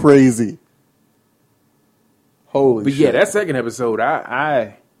 That's crazy. Holy but shit. yeah, that second episode,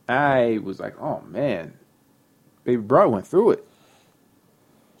 I was like, oh man, Baby Bro went through it.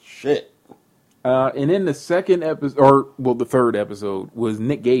 Shit. And then the second episode, the third episode was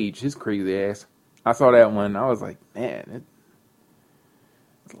Nick Gage, his crazy ass. I saw that one. I was like, man,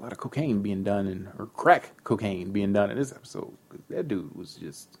 there's a lot of cocaine being done, or crack cocaine being done in this episode. That dude was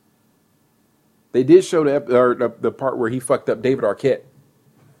just. They did show the part where he fucked up David Arquette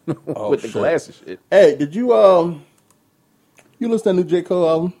with the glasses shit. Hey, did you you listen to the new J. Cole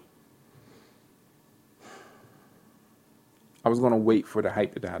album? I was gonna wait for the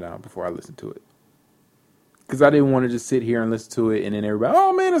hype to die down before I listened to it. Because I didn't want to just sit here and listen to it and then everybody,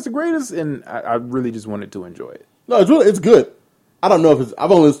 oh man, it's the greatest. And I really just wanted to enjoy it. No, it's good. I don't know if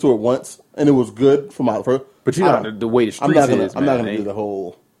I've only listened to it once and it was good from my first. But you know the way the streets I'm not gonna do the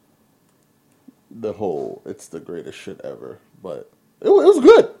whole it's the greatest shit ever. But it was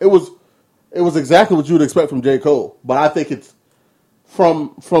good. It was exactly what you would expect from J. Cole. But I think it's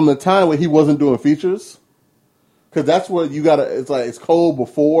from the time when he wasn't doing features. Because that's what you gotta. It's like it's Cole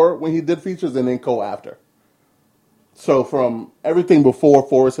before when he did features, and then Cole after. So from everything before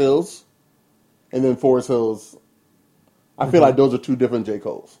Forest Hills, and then Forest Hills, I feel like those are two different J.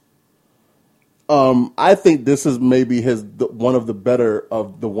 Coles. I think this is maybe one of the better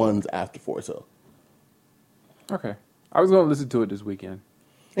of the ones after Forest Hills. Okay, I was gonna listen to it this weekend.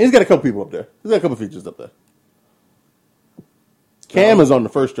 And he's got a couple people up there. He's got a couple features up there. Cam is on the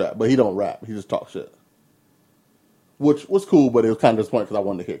first track, but he don't rap. He just talks shit. Which was cool, but it was kind of disappointing because I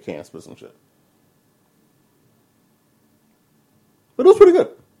wanted to hear Cam spit some shit. But it was pretty good.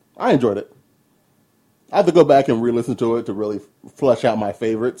 I enjoyed it. I have to go back and re-listen to it to really flesh out my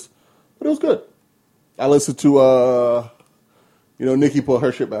favorites. But it was good. I listened to, Nikki put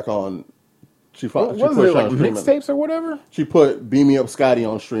her shit back on. She put it like mixtapes or whatever? She put Beam Me Up Scotty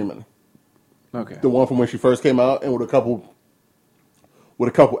on streaming. Okay. The one from when she first came out, and with a couple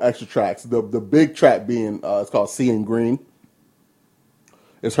extra tracks. The big track being it's called Seeing Green.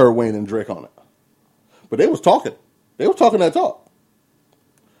 It's her, Wayne, and Drake on it. But they was talking. They was talking that talk.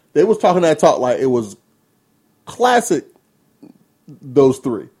 They was talking that talk like it was classic. Those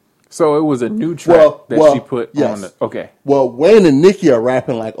three. So it was a new track she put on the. Okay. Well, Wayne and Nicki are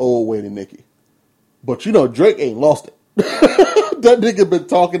rapping like old Wayne and Nicki, but Drake ain't lost it. That nigga been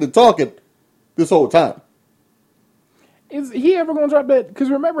talking and talking this whole time. Is he ever gonna drop that? Because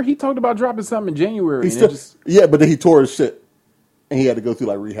remember, he talked about dropping something in January. Yeah, but then he tore his shit, and he had to go through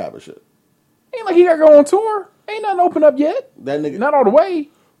like rehab and shit. Ain't like he got to go on tour. Ain't nothing open up yet. That nigga, not all the way.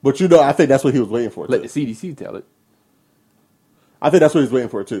 But I think that's what he was waiting for. Let the CDC tell it. I think that's what he's waiting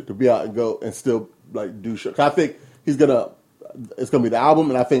for too, to be out and go and still like do shit. I think it's gonna be the album,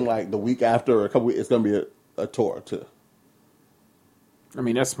 and I think like the week after or a couple weeks, it's gonna be a tour too. I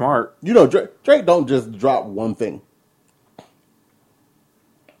mean, that's smart. Drake don't just drop one thing.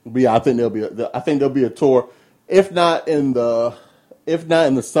 But yeah, I think there'll be a tour. If not in the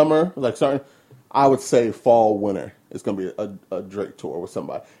summer, like starting, I would say fall, winter. It's gonna be a Drake tour with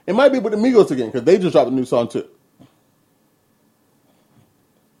somebody. It might be with the Migos again because they just dropped a new song too.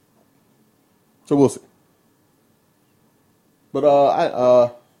 So we'll see. But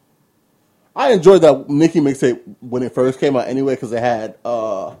I enjoyed that Nicki mixtape when it first came out anyway because it had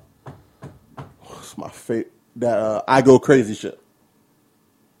what's my favorite, that I Go Crazy shit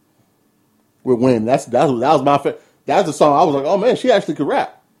with Wayne. That was my favorite. That's the song I was like, oh man, she actually could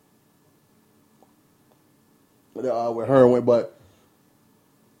rap. With her and Wayne, but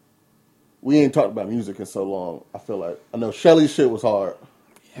we ain't talked about music in so long. I feel like I know Shelly's shit was hard.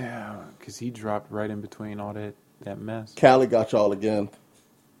 Yeah, because he dropped right in between all that. That mess. Khaled got y'all again.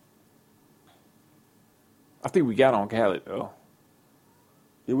 I think we got on Khaled though.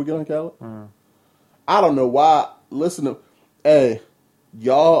 Did we get on Khaled? I don't know why. Listen to, hey,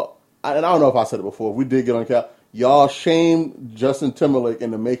 y'all, and I don't know if I said it before. We did get on Khaled. Y'all shamed Justin Timberlake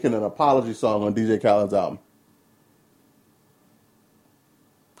into making an apology song on DJ Khaled's album.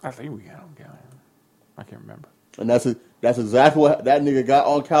 I think we got on Khaled. I can't remember. And that's exactly what that nigga got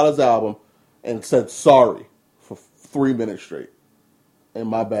on Khaled's album and said sorry for 3 minutes straight. And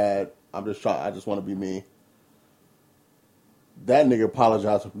my bad. I just want to be me. That nigga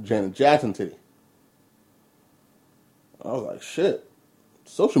apologized for Janet Jackson today. I was like, shit.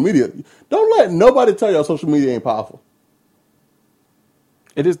 Social media. Don't let nobody tell y'all social media ain't powerful.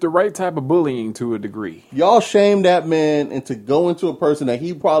 It is the right type of bullying to a degree. Y'all shamed that man into going to a person that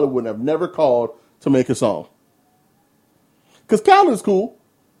he probably would have never called to make a song. Because Khaled is cool,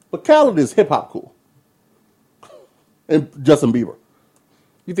 but Khaled is hip-hop cool. And Justin Bieber.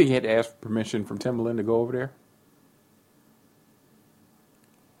 You think he had to ask permission from Timberland to go over there?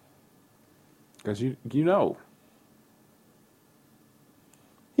 Because you know.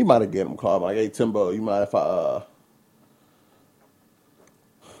 He might have given him a call like, hey, Timbo, you mind if I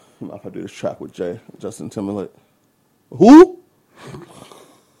do this track with Justin Timberlake? Who?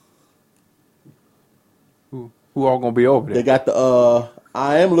 Who all gonna be over there? They got the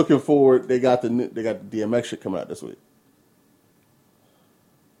I am looking forward. They got the DMX shit coming out this week.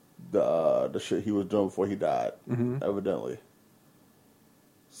 The shit he was doing before he died, evidently.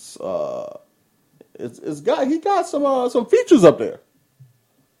 He got some features up there.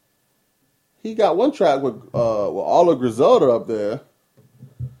 He got one track with all of Griselda up there.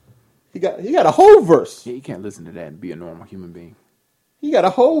 He got a whole verse. Yeah, you can't listen to that and be a normal human being. He got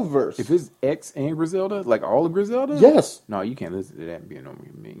a whole verse. If it's X and Griselda, like all of Griselda, yes. No, you can't listen to that and be a normal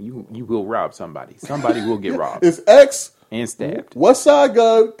human being. You will rob somebody. Somebody will get robbed. It's X and stabbed. Westside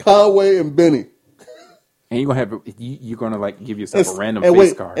Gun, Conway, and Benny. And you're gonna like give yourself a random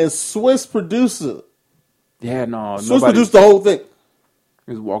face card. And Swiss producer. Yeah, no. Swiss produced the whole thing.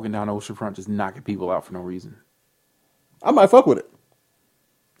 He was walking down Oceanfront just knocking people out for no reason. I might fuck with it.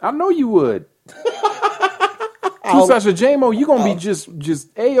 I know you would. To such a J-Mo, you gonna be just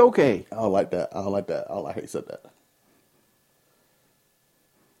A-okay. I don't like that. I don't like how you said that.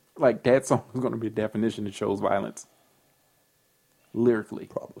 Like that song is gonna be a definition that shows violence. Lyrically.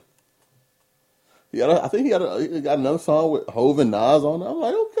 Probably. Yeah, I think he got another song with Hov and Nas on it. I'm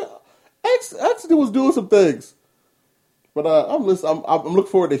like, okay. X was doing some things. But I'm looking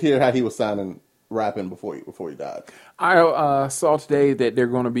forward to hear how he was rapping before he died. I saw today that they're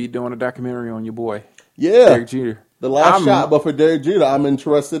going to be doing a documentary on your boy, yeah, Derek Jeter. The last shot, but for Derek Jeter, I'm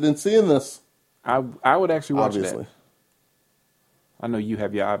interested in seeing this. I would actually watch Obviously. that. I know you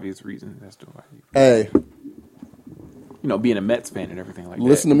have your obvious reasons as to why. Hey, being a Mets fan and everything like that.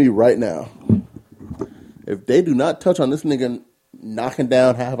 Listen to me right now. If they do not touch on this nigga knocking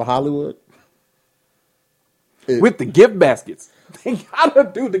down half of Hollywood. With the gift baskets. They gotta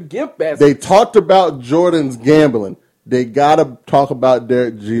do the gift baskets. They talked about Jordan's gambling. They gotta talk about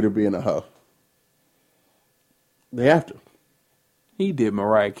Derek Jeter being a hoe. They have to. He did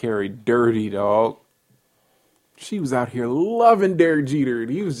Mariah Carey dirty, dog. She was out here loving Derek Jeter,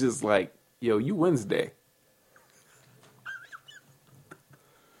 and he was just like, yo, you Wednesday.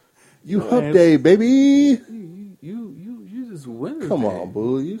 You hump day, baby. You just Wednesday. Come on,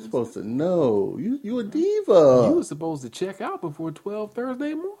 boo. You supposed to know. You a diva. You were supposed to check out before 12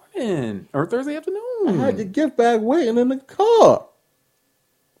 Thursday morning. Or Thursday afternoon. I had your gift bag waiting in the car.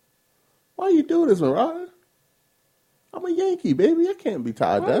 Why you do this, Mariah? I'm a Yankee, baby. I can't be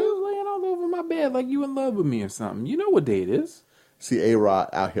tied Why down. you laying all over my bed like you in love with me or something? You know what day it is. See, A-Rod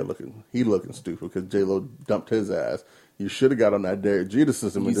out here looking stupid because J-Lo dumped his ass. You should have got on that Derek Jeter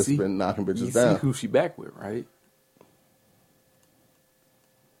system and just been knocking bitches down. You see who she back with, right?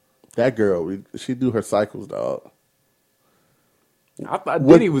 That girl, she do her cycles, dog. I thought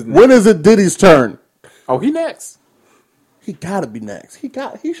Diddy was next. When is it Diddy's turn? Oh, he next. He gotta be next. He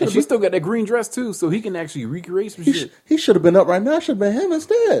should. And she still got that green dress too, so he can actually recreate some shit. He should have been up right now. Should have been him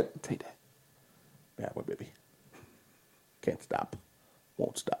instead. Take that. Bad one, baby. Can't stop.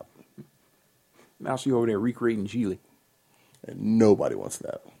 Won't stop. Now she over there recreating Geely. And nobody wants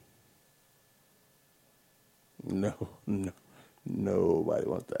that. No. Nobody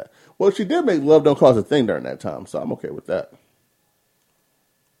wants that. Well, she did make Love Don't Cost a Thing during that time, so I'm okay with that.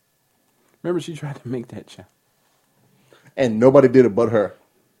 Remember she tried to make that challenge. And nobody did it but her.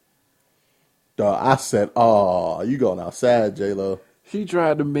 Dog, I said, oh, you going outside, J-Lo. She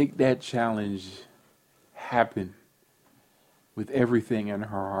tried to make that challenge happen with everything in her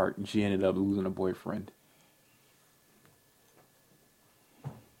heart, and she ended up losing a boyfriend.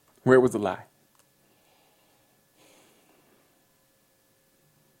 Where was the lie?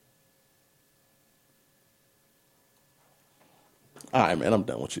 All right, man, I'm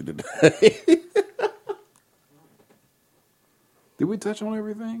done with you today. Did we touch on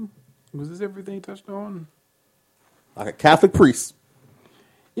everything? Was this everything touched on? Like a Catholic priest.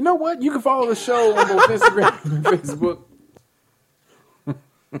 You know what? You can follow the show on both Instagram and Facebook.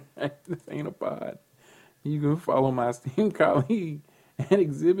 This ain't a pod. You can follow my esteemed colleague at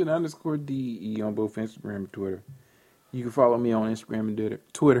exhibit_DE on both Instagram and Twitter. You can follow me on Instagram and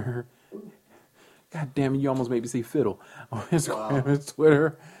Twitter. God damn it, you almost made me say fiddle. On Instagram and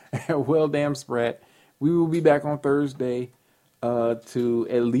Twitter at Well Damn Sprat. We will be back on Thursday to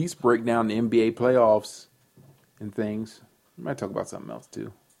at least break down the NBA playoffs and things. We might talk about something else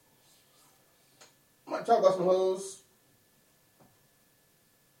too. Might talk about some hoes.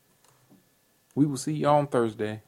 We will see y'all on Thursday.